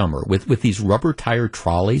during the summer with these rubber tire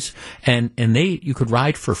trolleys, and you could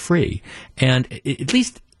ride for free. And at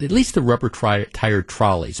least the rubber tire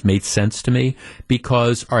trolleys made sense to me,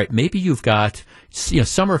 because, all right, maybe you've got,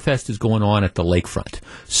 Summerfest is going on at the lakefront.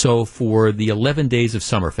 So for the 11 days of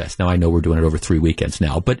Summerfest, now I know we're doing it over 3 weekends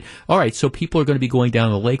now, but all right, so people are going to be going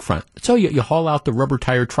down to the lakefront. So you haul out the rubber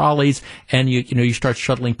tire trolleys and you start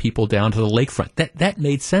shuttling people down to the lakefront. That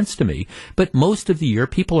made sense to me. But most of the year,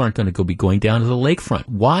 people aren't going to be going down to the lakefront.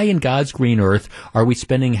 Why in God's green earth are we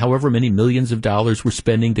spending however many millions of dollars we're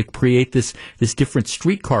spending to create this different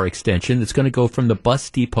streetcar extension that's going to go from the bus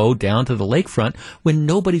depot down to the lakefront when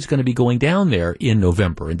nobody's going to be going down there in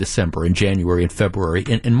November and December and January and February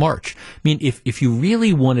and March? I mean, if you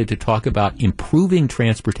really wanted to talk about improving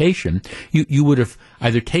transportation, you would have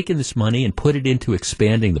either taken this money and put it into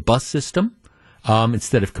expanding the bus system,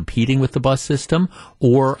 instead of competing with the bus system,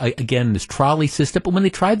 or again, this trolley system. But when they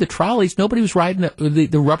tried the trolleys, nobody was riding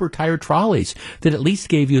the rubber tire trolleys that at least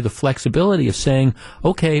gave you the flexibility of saying,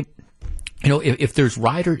 okay, if there's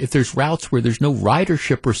routes where there's no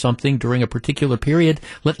ridership or something during a particular period,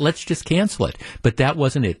 let's just cancel it. But that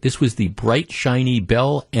wasn't it. This was the bright, shiny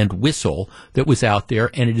bell and whistle that was out there,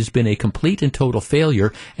 and it has been a complete and total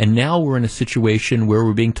failure. And now we're in a situation where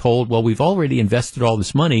we're being told, well, we've already invested all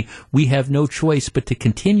this money. We have no choice but to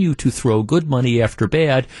continue to throw good money after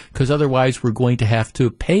bad, because otherwise we're going to have to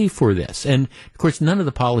pay for this. And of course, none of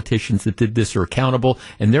the politicians that did this are accountable,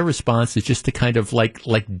 and their response is just to kind of like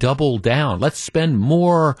double down. Let's spend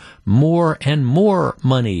more and more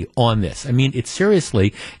money on this. I mean,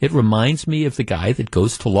 it reminds me of the guy that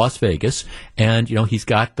goes to Las Vegas and, he's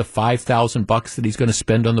got the $5,000 that he's going to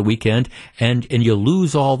spend on the weekend, and you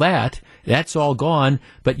lose all that. That's all gone.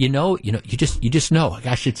 But you just know,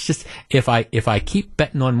 gosh, it's just, if I keep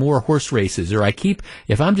betting on more horse races, or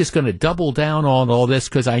if I'm just going to double down on all this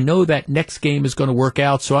because I know that next game is going to work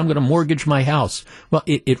out, so I'm going to mortgage my house. Well,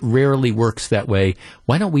 it rarely works that way.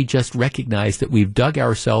 Why don't we just recognize that we've dug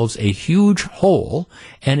ourselves a huge hole,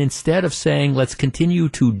 and instead of saying, let's continue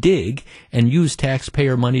to dig and use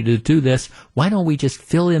taxpayer money to do this, why don't we just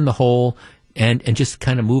fill in the hole and just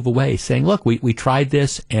kind of move away, saying, look, we tried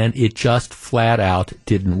this and it just flat out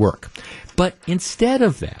didn't work. But instead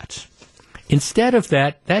of that,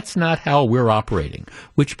 that's not how we're operating,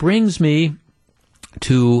 which brings me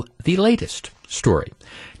to the latest story.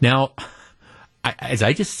 Now, as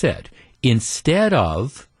I just said, instead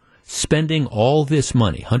of spending all this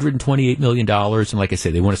money, $128 million, and like I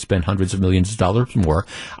say, they want to spend hundreds of millions of dollars more,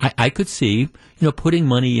 I could see, putting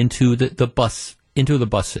money into the bus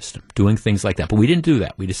system, doing things like that. But we didn't do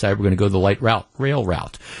that. We decided we're going to go the light rail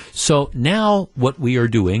route. So now what we are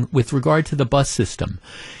doing with regard to the bus system,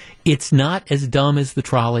 it's not as dumb as the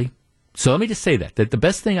trolley. So let me just say that the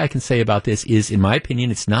best thing I can say about this is, in my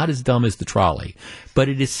opinion, it's not as dumb as the trolley, but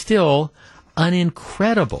it is still an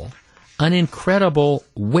incredible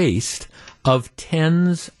waste of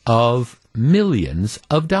tens of millions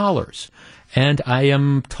of dollars. And I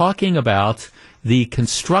am talking about the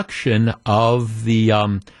construction of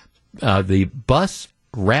the bus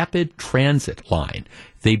rapid transit line.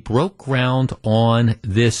 They broke ground on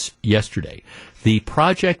this yesterday. The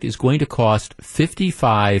project is going to cost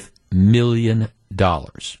 $55 million,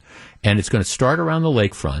 and it's going to start around the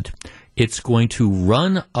lakefront. It's going to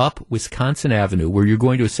run up Wisconsin Avenue, where you're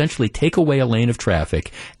going to essentially take away a lane of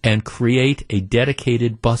traffic and create a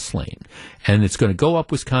dedicated bus lane. And it's going to go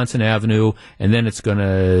up Wisconsin Avenue, and then it's going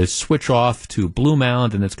to switch off to Blue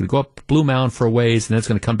Mound, and it's going to go up Blue Mound for a ways, and then it's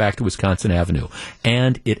going to come back to Wisconsin Avenue.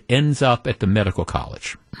 And it ends up at the medical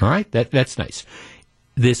college. All right? That's nice.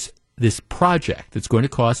 This project that's going to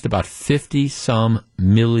cost about $50-some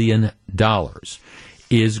million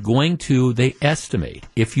is going to, they estimate,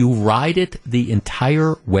 if you ride it the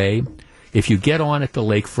entire way, if you get on at the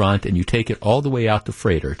lakefront and you take it all the way out to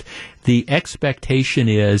Frederick, the expectation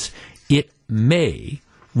is it may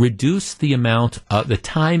reduce the amount of the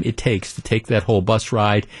time it takes to take that whole bus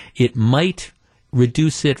ride. It might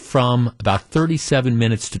reduce it from about 37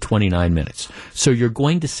 minutes to 29 minutes. So you're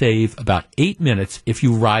going to save about 8 minutes if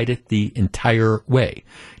you ride it the entire way.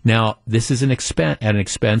 Now, this is at an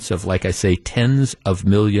expense of, like I say, tens of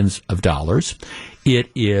millions of dollars. You're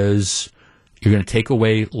going to take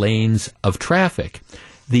away lanes of traffic.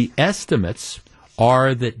 The estimates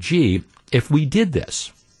are that, if we did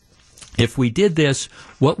this,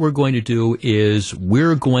 what we're going to do is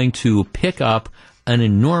we're going to pick up an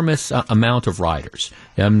enormous amount of riders.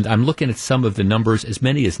 I'm looking at some of the numbers. As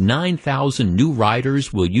many as 9,000 new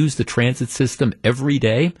riders will use the transit system every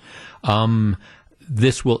day.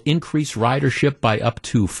 This will increase ridership by up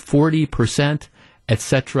to 40%, et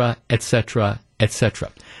cetera, et cetera, et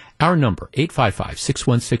cetera. Our number,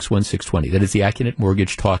 855-616-1620. That is the Accunet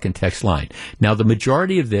Mortgage Talk and Text line. Now, the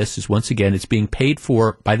majority of this is, once again, it's being paid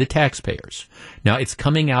for by the taxpayers. Now, it's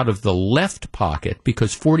coming out of the left pocket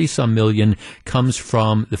because 40-some million comes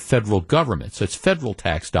from the federal government. So it's federal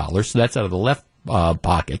tax dollars. So that's out of the left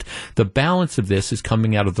pocket. The balance of this is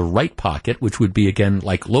coming out of the right pocket, which would be, again,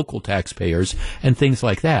 like local taxpayers and things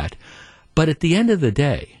like that. But at the end of the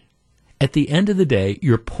day,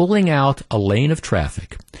 you're pulling out a lane of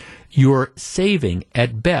traffic. You're saving,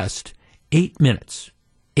 at best, 8 minutes.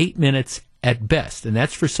 8 minutes at best. And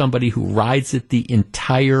that's for somebody who rides it the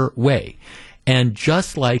entire way. And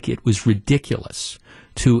just like it was ridiculous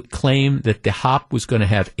to claim that the hop was going to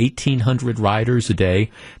have 1,800 riders a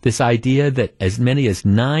day, this idea that as many as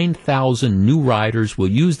 9,000 new riders will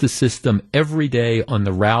use the system every day on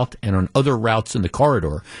the route and on other routes in the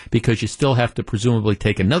corridor, because you still have to presumably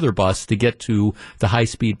take another bus to get to the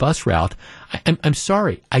high-speed bus route. I'm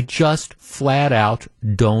sorry. I just flat out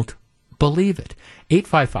don't believe it.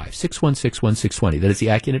 855-616-1620. That is the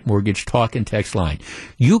Accunet Mortgage Talk and Text line.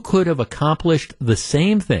 You could have accomplished the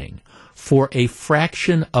same thing for a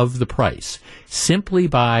fraction of the price, simply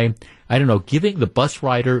by, I don't know, giving the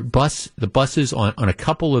the buses on a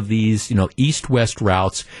couple of these, east-west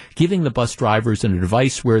routes, giving the bus drivers an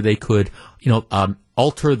advice where they could,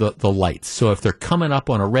 alter the lights. So if they're coming up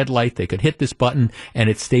on a red light, they could hit this button and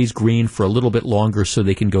it stays green for a little bit longer so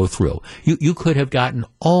they can go through. You could have gotten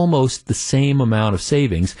almost the same amount of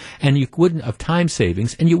savings, and you wouldn't have time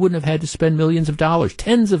savings, and you wouldn't have had to spend millions of dollars,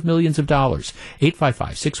 tens of millions of dollars.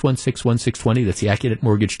 855-616-1620. That's the Accunet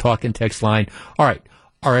Mortgage Talk and Text line. All right.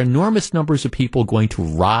 Are enormous numbers of people going to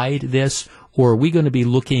ride this, or are we going to be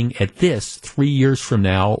looking at this 3 years from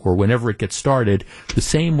now, or whenever it gets started, the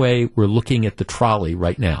same way we're looking at the trolley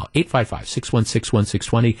right now?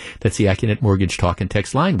 855-616-1620. That's the Accunet Mortgage Talk and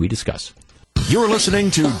Text line. We discuss. You're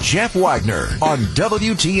listening to Jeff Wagner on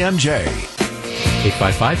WTMJ.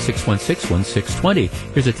 855-616-1620.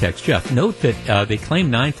 Here's a text. Jeff, note that they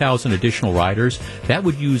claim 9,000 additional riders. That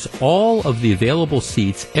would use all of the available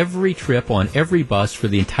seats every trip on every bus for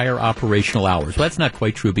the entire operational hours. Well, that's not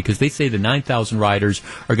quite true, because they say the 9,000 riders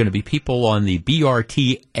are going to be people on the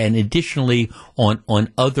BRT and additionally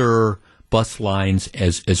on other bus lines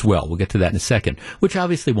as well. We'll get to that in a second, which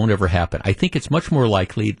obviously won't ever happen. I think it's much more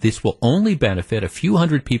likely this will only benefit a few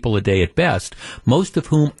hundred people a day at best, most of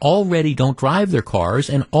whom already don't drive their cars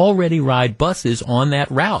and already ride buses on that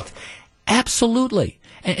route. Absolutely.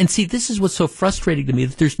 And see, this is what's so frustrating to me,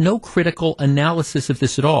 that there's no critical analysis of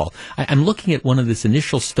this at all. I'm looking at one of these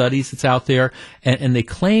initial studies that's out there, and they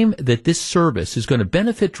claim that this service is going to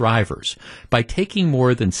benefit drivers by taking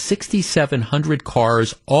more than 6,700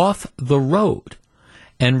 cars off the road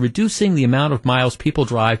and reducing the amount of miles people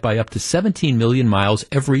drive by up to 17 million miles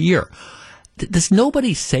every year. Does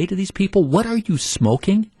nobody say to these people, what are you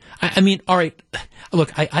smoking? I mean, all right,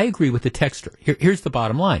 look, I agree with the texter. Here's the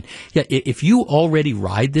bottom line. Yeah, if you already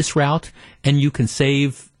ride this route and you can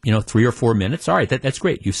save, 3 or 4 minutes, all right, that's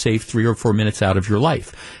great. You save 3 or 4 minutes out of your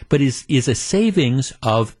life. But is a savings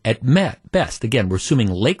of, at best, again, we're assuming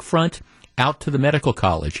lakefront out to the medical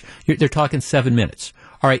college, they're talking 7 minutes.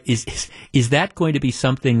 All right, is that going to be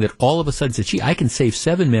something that all of a sudden says, gee, I can save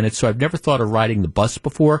 7 minutes, so I've never thought of riding the bus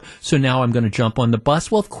before, so now I'm going to jump on the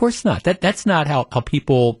bus? Well, of course not. That's not how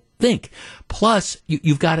people think. Plus,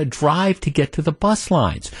 you've got to drive to get to the bus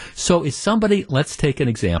lines. So is somebody, let's take an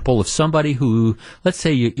example of somebody who, let's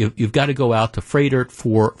say you've got to go out to Freighter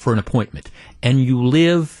for an appointment, and you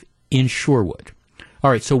live in Shorewood.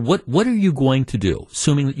 All right, so what are you going to do,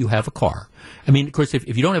 assuming that you have a car? I mean, of course,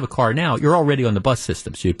 if you don't have a car now, you're already on the bus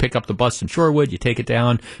system. So you pick up the bus in Shorewood, you take it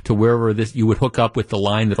down to wherever you would hook up with the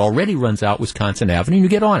line that already runs out Wisconsin Avenue, and you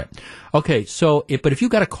get on it. Okay, but if you've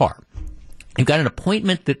got a car, you've got an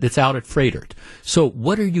appointment that's out at Freighter. So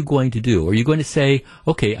what are you going to do? Are you going to say,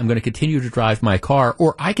 okay, I'm going to continue to drive my car,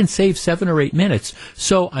 or I can save 7 or 8 minutes,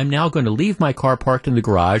 so I'm now going to leave my car parked in the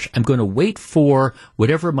garage. I'm going to wait for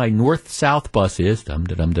whatever my north-south bus is. I'm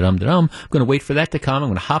going to wait for that to come. I'm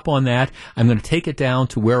going to hop on that. I'm going to take it down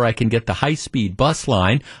to where I can get the high-speed bus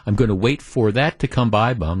line. I'm going to wait for that to come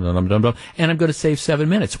by, and I'm going to save 7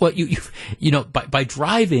 minutes. Well, by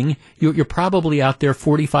driving, you're probably out there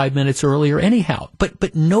 45 minutes earlier anyhow.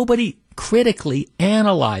 But nobody critically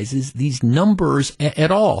analyzes these numbers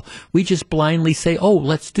at all. We just blindly say, oh,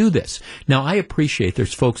 let's do this. Now, I appreciate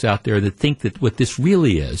there's folks out there that think that what this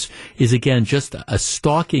really is again, just a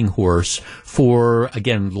stalking horse for,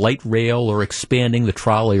 again, light rail or expanding the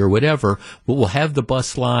trolley or whatever. We'll have the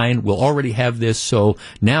bus line. We'll already have this. So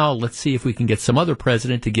now let's see if we can get some other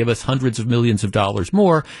president to give us hundreds of millions of dollars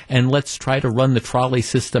more, and let's try to run the trolley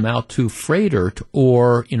system out to freighter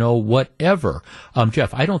or, whatever.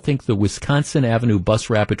 Jeff, I don't think the Wisconsin Avenue bus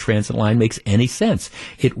rapid transit line makes any sense.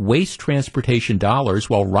 It wastes transportation dollars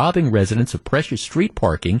while robbing residents of precious street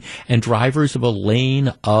parking and drivers of a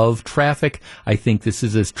lane of traffic. I think this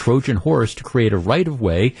is a Trojan horse to create a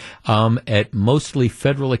right-of-way at mostly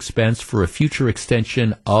federal expense for a future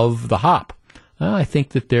extension of the hop. I think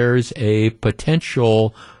that there's a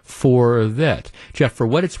potential for that. Jeff, for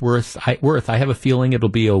what it's worth, I have a feeling it'll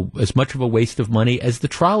be as much of a waste of money as the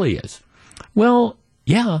trolley is. Well,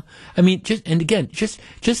 yeah. I mean, just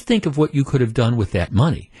think of what you could have done with that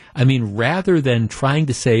money. I mean, rather than trying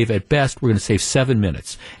to save, at best, we're going to save 7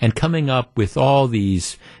 minutes, and coming up with all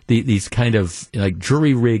these kind of like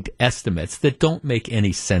jury-rigged estimates that don't make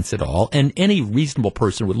any sense at all, and any reasonable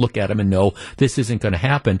person would look at them and know this isn't going to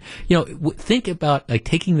happen. Think about like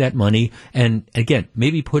taking that money and, again,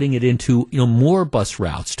 maybe putting it into, more bus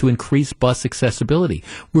routes to increase bus accessibility.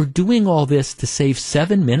 We're doing all this to save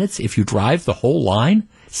 7 minutes if you drive the whole line.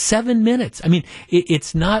 7 minutes. I mean,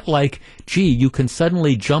 it's not like, gee, you can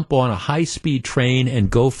suddenly jump on a high-speed train and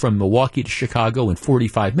go from Milwaukee to Chicago in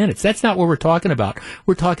 45 minutes. That's not what we're talking about.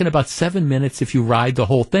 We're talking about 7 minutes if you ride the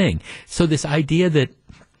whole thing. So this idea that,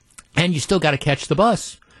 and you still got to catch the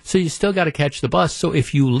bus. So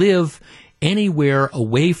if you live anywhere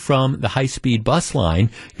away from the high-speed bus line,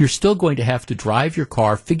 you're still going to have to drive your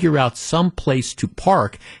car, figure out some place to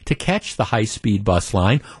park to catch the high-speed bus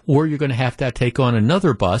line, or you're going to have to take on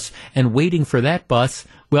another bus, and waiting for that bus,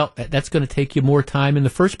 well, that's going to take you more time in the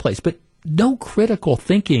first place. But no critical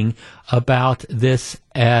thinking about this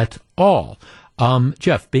at all.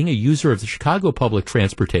 Jeff, being a user of the Chicago public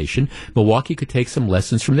transportation, Milwaukee could take some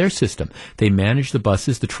lessons from their system. They manage the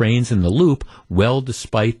buses, the trains, and the loop well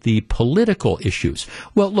despite the political issues.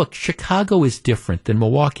 Well, look, Chicago is different than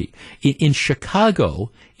Milwaukee. In Chicago,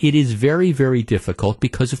 it is very, very difficult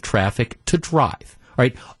because of traffic to drive.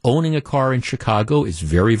 Right? Owning a car in Chicago is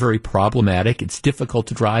very, very problematic. It's difficult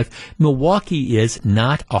to drive. Milwaukee is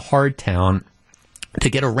not a hard town to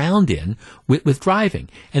get around in with driving.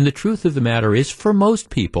 And the truth of the matter is, for most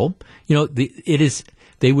people,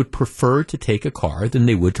 they would prefer to take a car than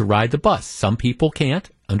they would to ride the bus. Some people can't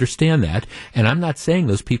understand that, and I'm not saying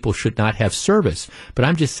those people should not have service, but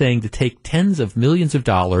I'm just saying to take tens of millions of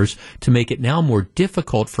dollars to make it now more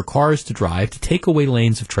difficult for cars to drive, to take away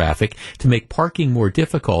lanes of traffic, to make parking more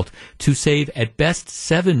difficult, to save at best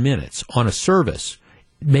 7 minutes on a service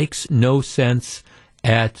makes no sense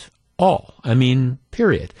at all. I mean,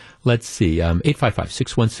 period. Let's see,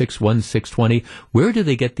 855-616-1620. Where do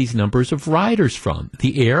they get these numbers of riders from?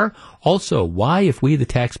 The air? Also, why, if we, the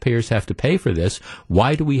taxpayers, have to pay for this,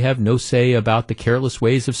 why do we have no say about the careless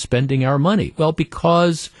ways of spending our money? Well,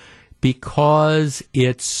 because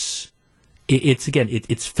it's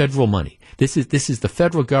federal money. This is the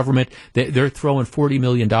federal government. They're throwing $40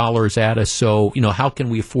 million at us. So, how can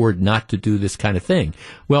we afford not to do this kind of thing?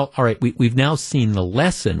 Well, all right, we've now seen the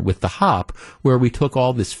lesson with the HOP, where we took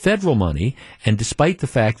all this federal money, and despite the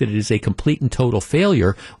fact that it is a complete and total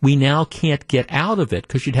failure, we now can't get out of it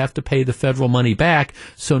because you'd have to pay the federal money back.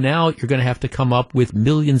 So now you're going to have to come up with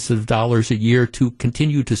millions of dollars a year to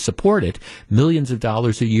continue to support it, millions of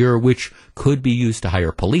dollars a year, which could be used to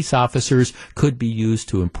hire police officers, could be used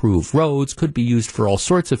to improve roads, could be used for all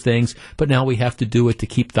sorts of things, but now we have to do it to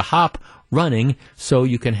keep the HOP running so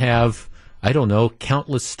you can have, I don't know,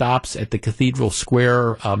 countless stops at the Cathedral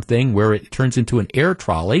Square thing where it turns into an air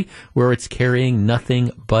trolley where it's carrying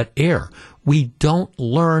nothing but air. We don't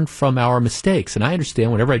learn from our mistakes. And I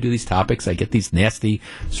understand whenever I do these topics, I get these nasty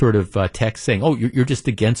sort of texts saying, oh, you're just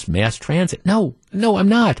against mass transit. No, I'm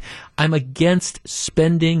not. I'm against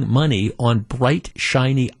spending money on bright,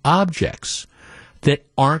 shiny objects that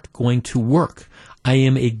aren't going to work. I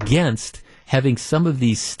am against having some of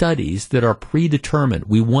these studies that are predetermined.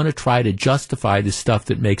 We want to try to justify the stuff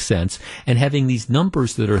that makes sense, and having these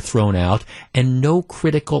numbers that are thrown out and no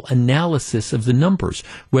critical analysis of the numbers,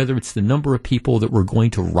 whether it's the number of people that were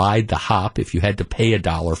going to ride the HOP if you had to pay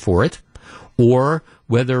 $1 for it, or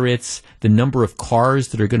whether it's the number of cars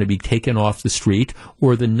that are going to be taken off the street,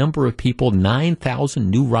 or the number of people, 9,000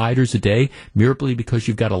 new riders a day, merely because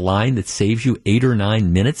you've got a line that saves you 8 or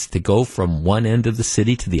 9 minutes to go from one end of the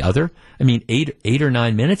city to the other. I mean, 8 or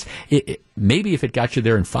 9 minutes. Maybe if it got you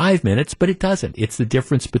there in 5 minutes, but it doesn't. It's the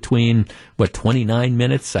difference between 29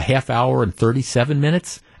 minutes, a half hour, and 37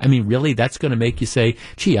 minutes. I mean, really, that's going to make you say,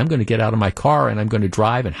 gee, I'm going to get out of my car and I'm going to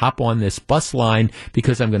drive and hop on this bus line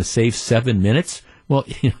because I'm going to save 7 minutes. Well,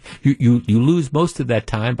 you lose most of that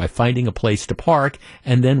time by finding a place to park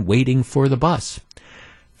and then waiting for the bus.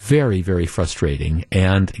 Very, very frustrating.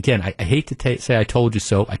 And again, I hate to say I told you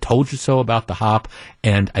so. I told you so about the hop.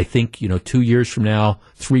 And I think, 2 years from now,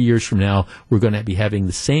 3 years from now, we're going to be having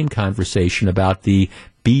the same conversation about the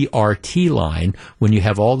BRT line when you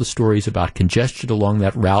have all the stories about congestion along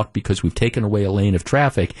that route because we've taken away a lane of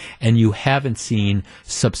traffic and you haven't seen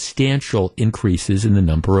substantial increases in the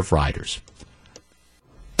number of riders.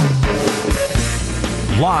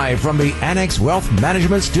 Live from the Annex Wealth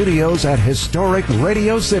Management Studios at historic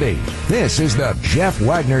Radio City, this is the Jeff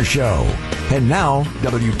Wagner Show. And now,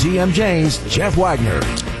 WTMJ's Jeff Wagner.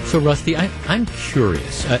 So, Rusty, I'm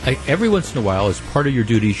curious. Every once in a while, as part of your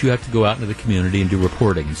duties, you have to go out into the community and do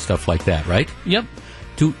reporting and stuff like that, right? Yep.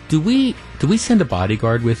 Do we send a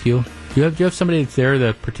bodyguard with you? Do you have somebody that's there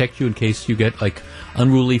to protect you in case you get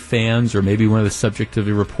unruly fans or maybe one of the subject of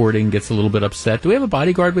your reporting gets a little bit upset? Do we have a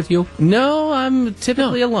bodyguard with you? No, I'm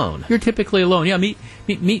typically alone. You're typically alone. Yeah,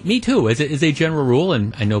 me too, as a general rule,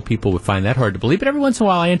 and I know people would find that hard to believe, but every once in a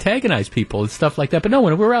while I antagonize people and stuff like that. But no,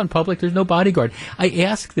 when we're out in public, there's no bodyguard. I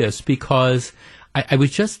ask this because I'm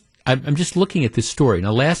just looking at this story.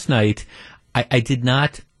 Now, last night, I did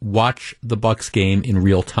not watch the Bucks game in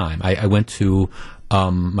real time. I went to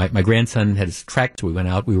my grandson had his track, so we went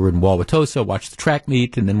out. We were in Wauwatosa, watched the track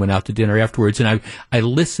meet, and then went out to dinner afterwards. And I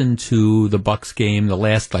listened to the Bucks game the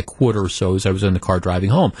last quarter or so as I was in the car driving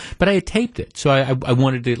home. But I had taped it, so I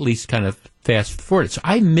wanted to at least kind of fast forward it. So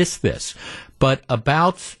I missed this. But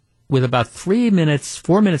with about 4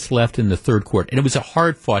 minutes left in the third quarter, and it was a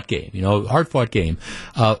hard-fought game.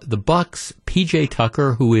 The Bucks, P.J.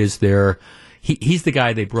 Tucker, who is he's the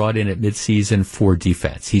guy they brought in at midseason for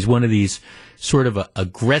defense. He's one of these sort of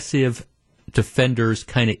aggressive defenders,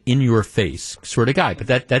 kind of in your face sort of guy.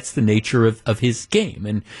 But that's the nature of his game.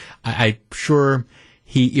 And I'm sure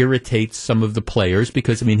he irritates some of the players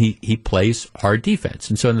because, he plays hard defense.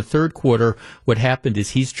 And so in the third quarter, what happened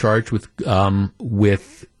is he's charged with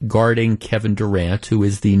guarding Kevin Durant, who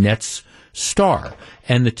is the Nets star,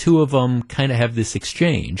 and the two of them kind of have this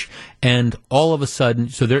exchange, and all of a sudden,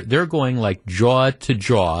 so they're going jaw to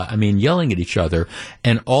jaw, yelling at each other,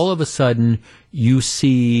 and all of a sudden you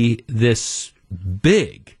see this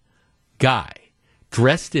big guy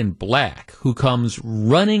dressed in black who comes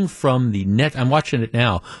running from the net. I'm watching it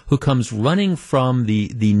now. Who comes running from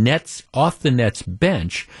the Nets off the Nets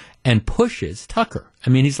bench and pushes Tucker.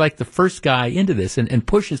 He's like the first guy into this and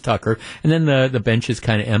pushes Tucker, and then the bench is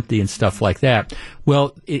kind of empty and stuff like that.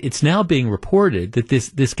 Well, it's now being reported that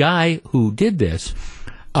this guy who did this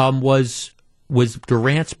was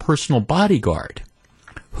Durant's personal bodyguard,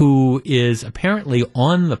 who is apparently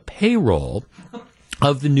on the payroll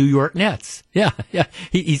of the New York Nets. Yeah.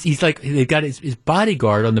 He's like, they've got his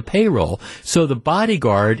bodyguard on the payroll. So the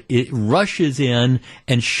bodyguard, it rushes in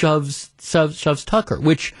and shoves Tucker,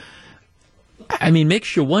 which,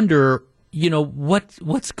 makes you wonder,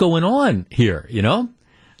 what's going on here,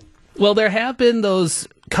 Well, there have been those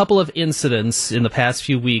couple of incidents in the past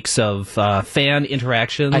few weeks of fan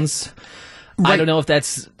interactions. I don't know if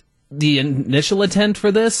that's the initial intent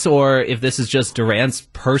for this, or if this is just Durant's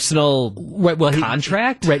personal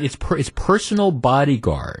contract. It's personal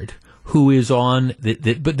bodyguard who is on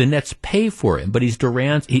but the Nets pay for him. But he's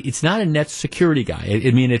Durant's. It's not a Nets security guy.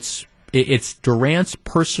 It's Durant's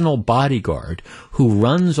personal bodyguard who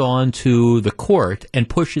runs onto the court and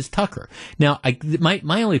pushes Tucker. Now,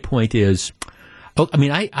 my only point is,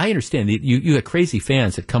 I understand you have crazy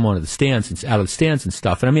fans that come onto the stands and out of the stands and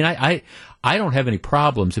stuff. And I don't have any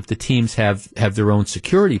problems if the teams have their own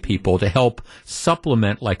security people to help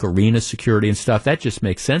supplement arena security and stuff. That just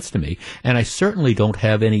makes sense to me. And I certainly don't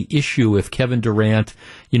have any issue if Kevin Durant,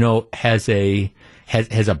 has a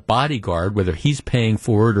bodyguard, whether he's paying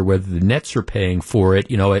for it or whether the Nets are paying for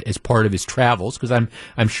it, as part of his travels. Because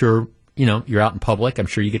I'm sure, you're out in public. I'm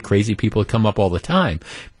sure you get crazy people that come up all the time.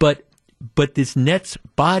 But this Nets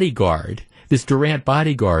bodyguard, this Durant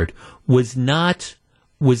bodyguard, was not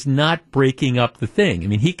breaking up the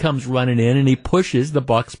thing. He comes running in and he pushes the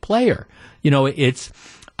Bucks player.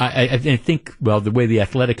 I think, well, the way the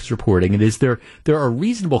Athletic is reporting it is there are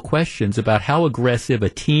reasonable questions about how aggressive a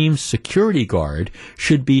team's security guard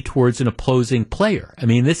should be towards an opposing player. I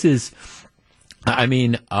mean,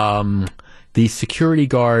 the security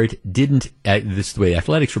guard didn't, this is the way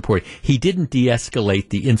Athletics report, he didn't de-escalate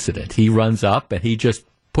the incident. He runs up and he just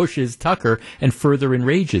pushes Tucker and further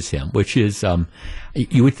enrages him, which is,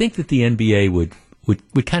 you would think that the NBA would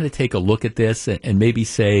kind of take a look at this and maybe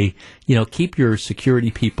say, keep your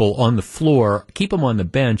security people on the floor, keep them on the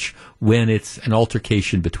bench when it's an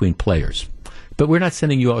altercation between players. But we're not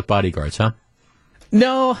sending you out with bodyguards, huh?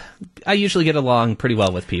 No, I usually get along pretty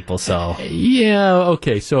well with people, so. Yeah,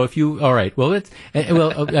 okay. So if you, all right. Well,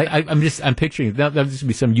 I'm picturing that'll just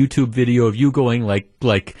be some YouTube video of you going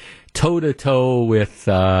like toe to toe with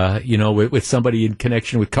with somebody in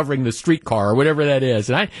connection with covering the streetcar or whatever that is.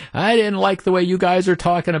 And I didn't like the way you guys are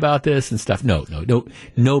talking about this and stuff. No,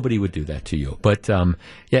 nobody would do that to you. But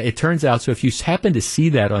it turns out. So if you happen to see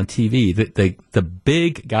that on TV, the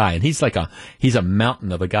big guy, and he's a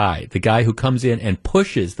mountain of a guy, the guy who comes in and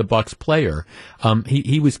pushes the Bucks player,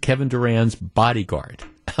 he was Kevin Durant's bodyguard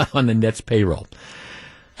on the Nets payroll.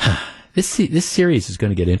 This series is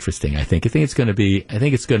going to get interesting. I think it's going to be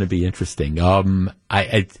interesting.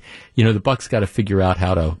 The Bucks got to figure out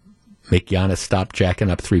how to make Giannis stop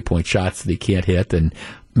jacking up 3-point shots that he can't hit, and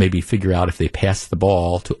maybe figure out if they pass the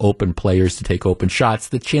ball to open players to take open shots,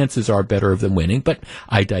 the chances are better of them winning. But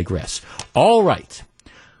I digress. All right,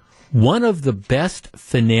 one of the best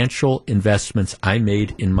financial investments I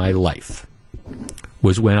made in my life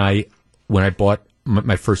was when I bought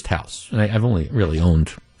my first house. And I've only really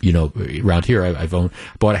owned. Around here, I've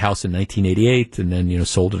bought a house in 1988 and then,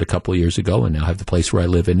 sold it a couple of years ago and now have the place where I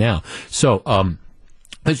live in now. So,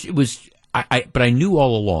 but I knew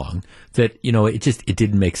all along that, it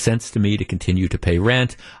didn't make sense to me to continue to pay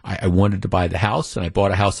rent. I wanted to buy the house, and I bought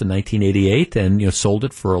a house in 1988 and, sold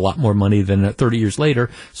it for a lot more money than 30 years later,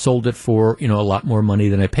 sold it for, a lot more money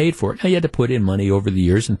than I paid for it. Now, you had to put in money over the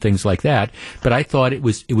years and things like that, but I thought it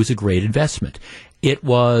was a great investment. It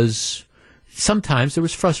was. Sometimes it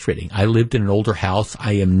was frustrating. I lived in an older house.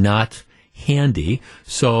 I am not handy,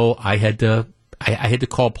 so I had to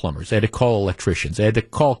call plumbers. I had to call electricians. I had to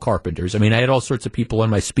call carpenters. I mean, I had all sorts of people on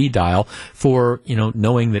my speed dial for,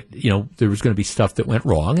 knowing that, there was going to be stuff that went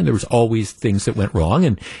wrong, and there was always things that went wrong,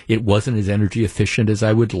 and it wasn't as energy efficient as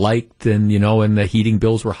I would like, and the heating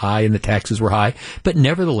bills were high and the taxes were high. But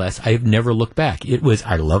nevertheless, I have never looked back.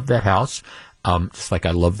 I loved that house. Just like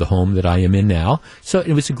I love the home that I am in now. So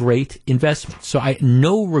it was a great investment. So I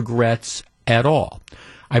no regrets at all.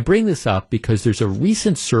 I bring this up because there's a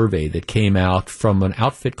recent survey that came out from an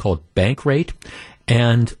outfit called Bankrate.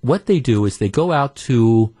 And what they do is they go out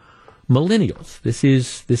to millennials. This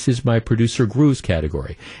is my producer Gru's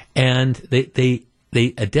category. And they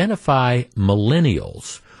identify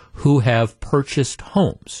millennials who have purchased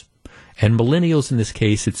homes. And millennials in this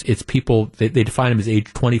case, it's people, they define them as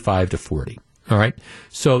age 25 to 40. All right.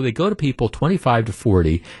 So they go to people 25 to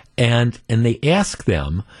 40 and they ask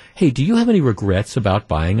them, hey, do you have any regrets about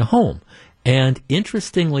buying a home? And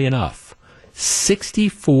interestingly enough,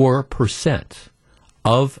 64%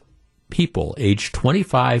 of people aged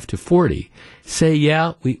 25 to 40 say,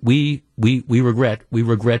 yeah, we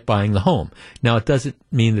regret buying the home. Now, it doesn't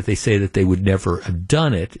mean that they say that they would never have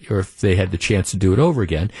done it or if they had the chance to do it over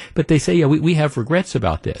again, but they say, yeah, we have regrets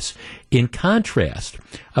about this. In contrast,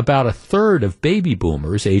 about a third of baby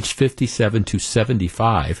boomers aged 57 to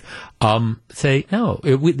 75 say no.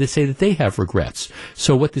 They say that they have regrets.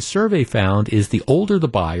 So what the survey found is the older the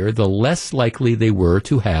buyer, the less likely they were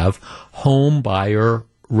to have home buyer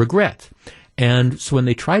regret. And so when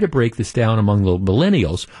they try to break this down among the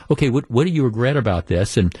millennials, okay, what do you regret about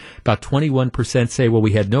this? And about 21% say, well,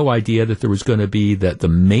 we had no idea that there was going to be the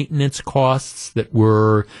maintenance costs that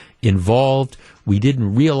were involved. We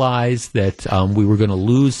didn't realize that we were going to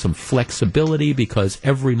lose some flexibility because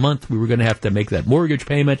every month we were going to have to make that mortgage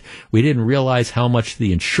payment. We didn't realize how much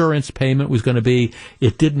the insurance payment was going to be.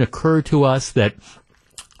 It didn't occur to us that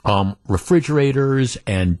refrigerators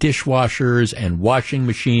and dishwashers and washing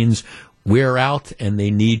machines wear out and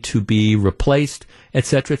they need to be replaced, et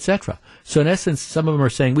cetera, et cetera. So in essence, some of them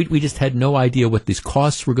are saying we just had no idea what these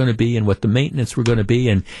costs were going to be and what the maintenance were going to be.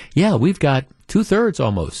 And yeah, we've got 2/3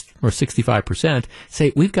 almost, or 65%,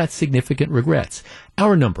 say we've got significant regrets.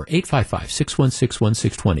 Our number,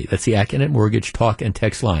 855-616-1620. That's the AccuNet Mortgage Talk and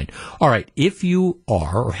Text line. All right, if you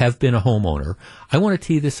are or have been a homeowner, I want to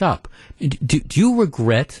tee this up. Do you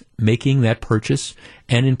regret making that purchase?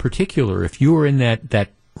 And in particular, if you are in that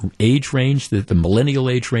age range, the millennial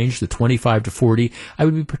age range, the 25 to 40, I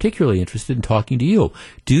would be particularly interested in talking to you.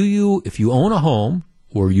 Do you, if you own a home,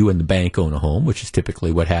 or you and the bank own a home, which is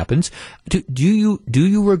typically what happens. Do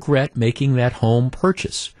you regret making that home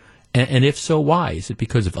purchase? And if so, why? Is it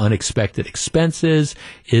because of unexpected expenses?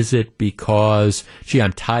 Is it because,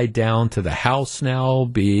 I'm tied down to the house now?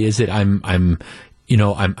 Is it I'm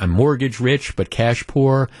mortgage rich but cash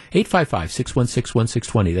poor?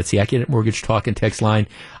 855-616-1620. That's the AccuNet Mortgage Talk and Text line.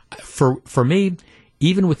 For me,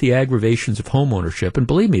 even with the aggravations of homeownership, and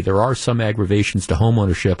believe me, there are some aggravations to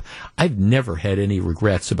homeownership, I've never had any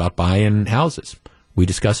regrets about buying houses. We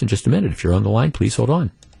discuss in just a minute. If you're on the line, please hold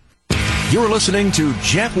on. You're listening to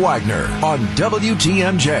Jeff Wagner on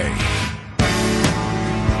WTMJ.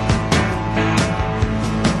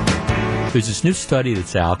 There's this new study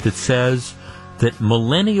that's out that says that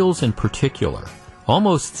millennials in particular,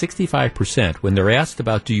 almost 65%, when they're asked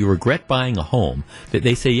about do you regret buying a home, that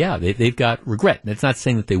they say, yeah, they've got regret. And it's not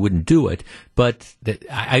saying that they wouldn't do it, but that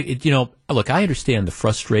look, I understand the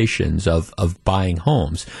frustrations of buying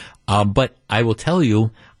homes, but I will tell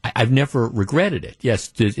you, I've never regretted it.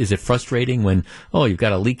 Yes, is it frustrating when, you've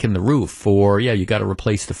got a leak in the roof, or, you got to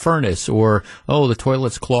replace the furnace, or, the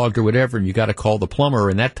toilet's clogged or whatever, and you got to call the plumber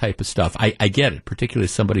and that type of stuff. I get it, particularly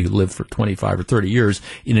as somebody who lived for 25 or 30 years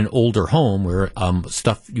in an older home where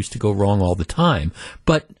stuff used to go wrong all the time.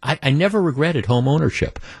 But I never regretted home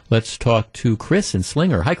ownership. Let's talk to Chris in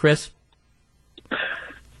Slinger. Hi, Chris.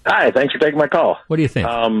 Hi, thanks for taking my call. What do you think?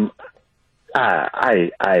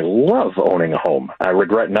 I love owning a home. I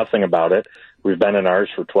regret nothing about it. We've been in ours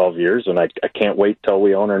for 12 years, and I can't wait till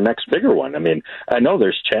we own our next bigger one. I mean, I know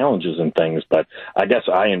there's challenges and things, but I guess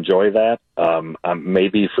I enjoy that.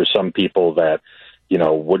 Maybe for some people that,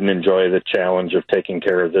 wouldn't enjoy the challenge of taking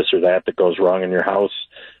care of this or that goes wrong in your house,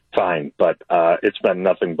 fine. But it's been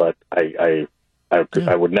nothing but I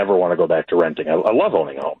would never want to go back to renting. I love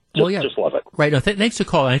owning a home. Just love it. Right. No, thanks for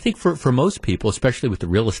calling. I think for most people, especially with the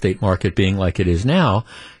real estate market being like it is now,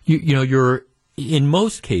 you're in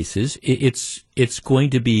most cases, it's going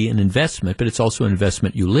to be an investment, but it's also an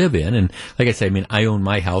investment you live in. And like I say, I own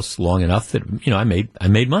my house long enough that, I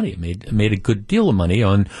made money. I made a good deal of money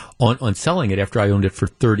on selling it after I owned it for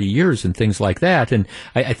 30 years and things like that. And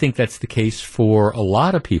I think that's the case for a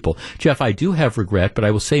lot of people. Jeff, I do have regret, but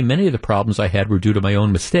I will say many of the problems I had were due to my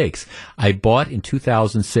own mistakes. I bought in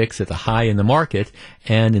 2006 at the high in the market,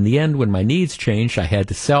 and in the end, when my needs changed, I had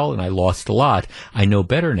to sell and I lost a lot. I know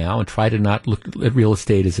better now and try to not look at real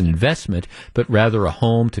estate as an investment, but rather a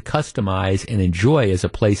home to customize and enjoy as a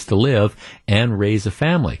place to live and raise a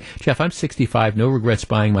family. Jeff, I'm 65, no regrets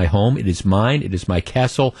buying my home. It is mine. It is my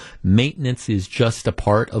castle. Maintenance is just a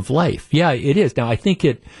part of life. Yeah, it is. Now, I think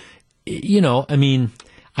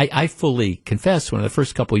I fully confess one of the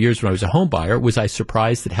first couple of years when I was a home buyer, was I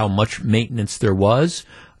surprised at how much maintenance there was?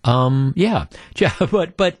 Yeah, Jeff,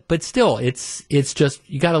 but still, it's just,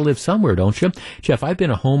 you got to live somewhere, don't you? Jeff, I've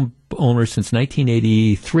been a home owner since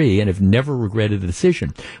 1983 and have never regretted the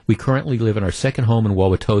decision. We currently live in our second home in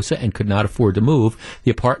Wauwatosa and could not afford to move.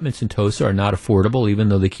 The apartments in Tosa are not affordable, even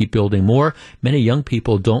though they keep building more. Many young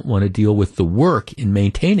people don't want to deal with the work in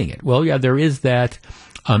maintaining it. Well, yeah, there is that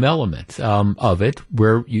element of it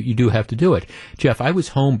where you do have to do it. Jeff, I was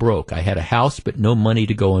home broke. I had a house, but no money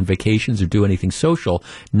to go on vacations or do anything social.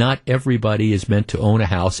 Not everybody is meant to own a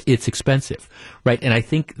house. It's expensive, right? And I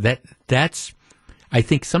think I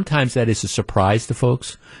think sometimes that is a surprise to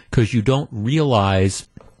folks because you don't realize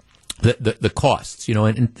the costs,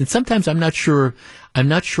 and sometimes I'm not sure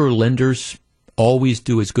lenders always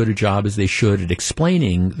do as good a job as they should at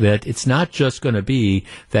explaining that it's not just going to be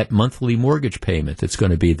that monthly mortgage payment that's going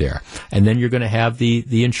to be there. And then you're going to have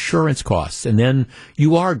the insurance costs. And then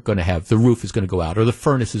you are going to have the roof is going to go out or the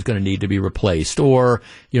furnace is going to need to be replaced or,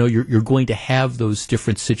 you're going to have those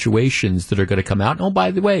different situations that are going to come out. And, oh, by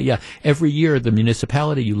the way, yeah, every year the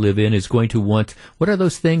municipality you live in is going to want, what are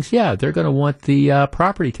those things? Yeah, they're going to want the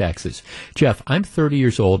property taxes. Jeff, I'm 30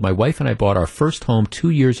 years old. My wife and I bought our first home 2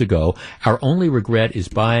 years ago. Our only regret is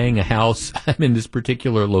buying a house. I'm in this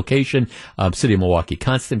particular location, city of Milwaukee.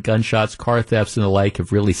 Constant gunshots, car thefts, and the like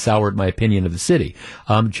have really soured my opinion of the city.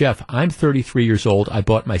 Jeff, I'm 33 years old. I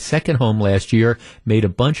bought my second home last year, made a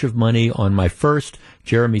bunch of money on my first.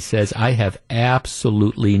 Jeremy says, I have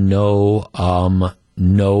absolutely no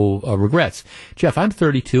regrets. Jeff, I'm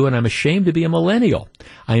 32 and I'm ashamed to be a millennial.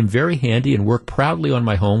 I am very handy and work proudly on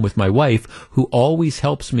my home with my wife, who always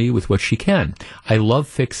helps me with what she can. I love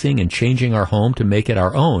fixing and changing our home to make it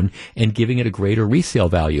our own and giving it a greater resale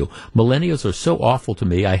value. Millennials are so awful to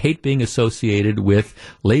me. I hate being associated with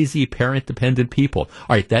lazy, parent-dependent people.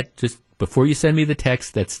 All right, that just before you send me the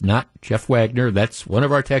text, that's not Jeff Wagner. That's one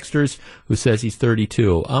of our texters who says he's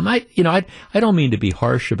 32. I don't mean to be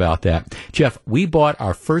harsh about that. Jeff, we bought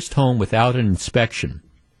our first home without an inspection.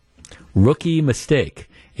 Rookie mistake.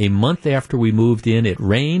 A month after we moved in, it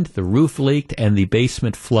rained, the roof leaked, and the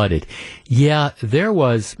basement flooded. Yeah, there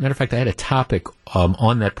was, matter of fact, I had a topic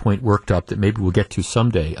on that point worked up that maybe we'll get to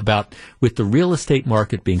someday about with the real estate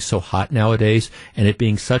market being so hot nowadays and it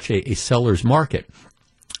being such a seller's market,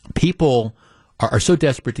 people are so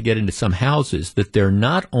desperate to get into some houses that they're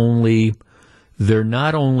not only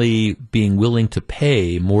being willing to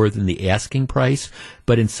pay more than the asking price,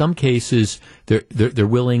 but in some cases they're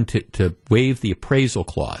willing to waive the appraisal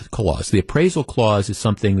clause. The appraisal clause is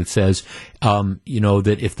something that says,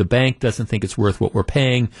 that if the bank doesn't think it's worth what we're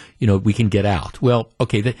paying, we can get out. Well,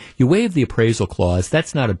 okay, you waive the appraisal clause.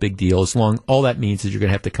 That's not a big deal. All that means is you're going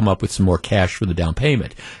to have to come up with some more cash for the down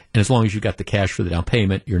payment. And as long as you've got the cash for the down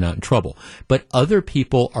payment, you're not in trouble. But other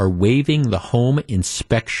people are waiving the home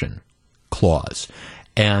inspection clause.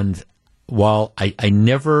 And while I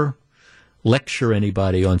never lecture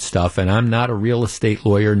anybody on stuff, and I'm not a real estate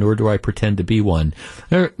lawyer, nor do I pretend to be one,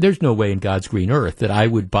 there's no way in God's green earth that I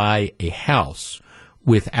would buy a house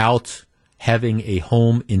without having a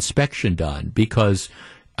home inspection done because,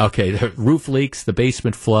 okay, the roof leaks, the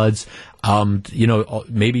basement floods,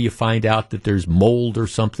 maybe you find out that there's mold or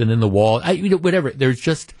something in the wall, whatever. There's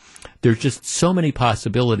just so many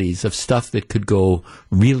possibilities of stuff that could go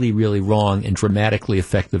really, really wrong and dramatically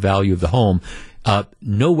affect the value of the home.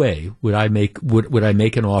 No way would I make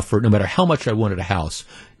an offer, no matter how much I wanted a house.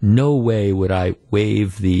 No way would I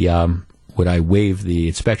waive the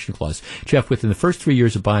inspection clause. Jeff, within the first 3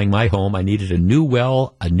 years of buying my home, I needed a new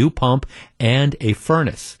well, a new pump, and a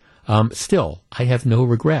furnace. Still, I have no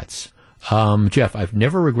regrets. Jeff, I've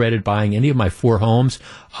never regretted buying any of my 4 homes.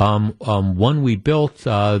 One we built,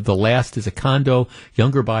 the last is a condo.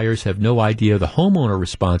 Younger buyers have no idea the homeowner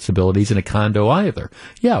responsibilities in a condo either.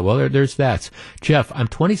 Yeah, well, there's that. Jeff, I'm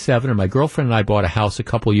 27 and my girlfriend and I bought a house a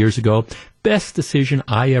couple years ago. Best decision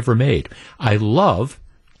I ever made. I love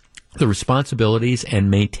the responsibilities and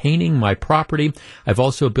maintaining my property. I've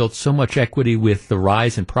also built so much equity with the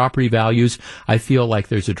rise in property values. I feel like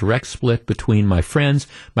there's a direct split between my friends.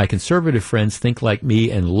 My conservative friends think like me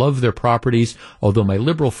and love their properties, although my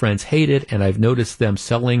liberal friends hate it, and I've noticed them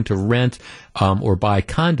selling to rent or buy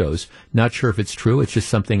condos. Not sure if it's true. It's just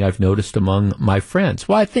something I've noticed among my friends.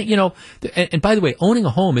 Well, I think, and by the way, owning a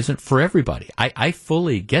home isn't for everybody. I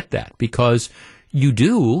fully get that because you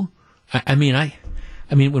do.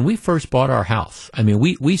 I mean, when we first bought our house,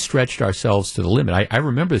 we stretched ourselves to the limit. I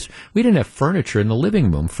remember this. We didn't have furniture in the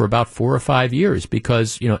living room for about 4 or 5 years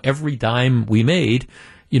because, every dime we made,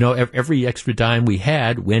 every extra dime we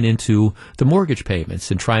had went into the mortgage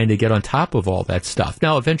payments and trying to get on top of all that stuff.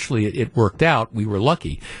 Now, eventually it worked out. We were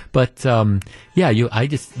lucky. But,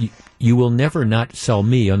 you will never not sell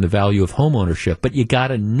me on the value of home ownership, but you got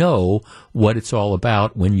to know what it's all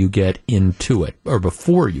about when you get into it or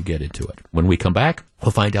before you get into it. When we come back, we'll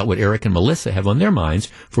find out what Eric and Melissa have on their minds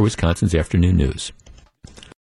for Wisconsin's Afternoon News.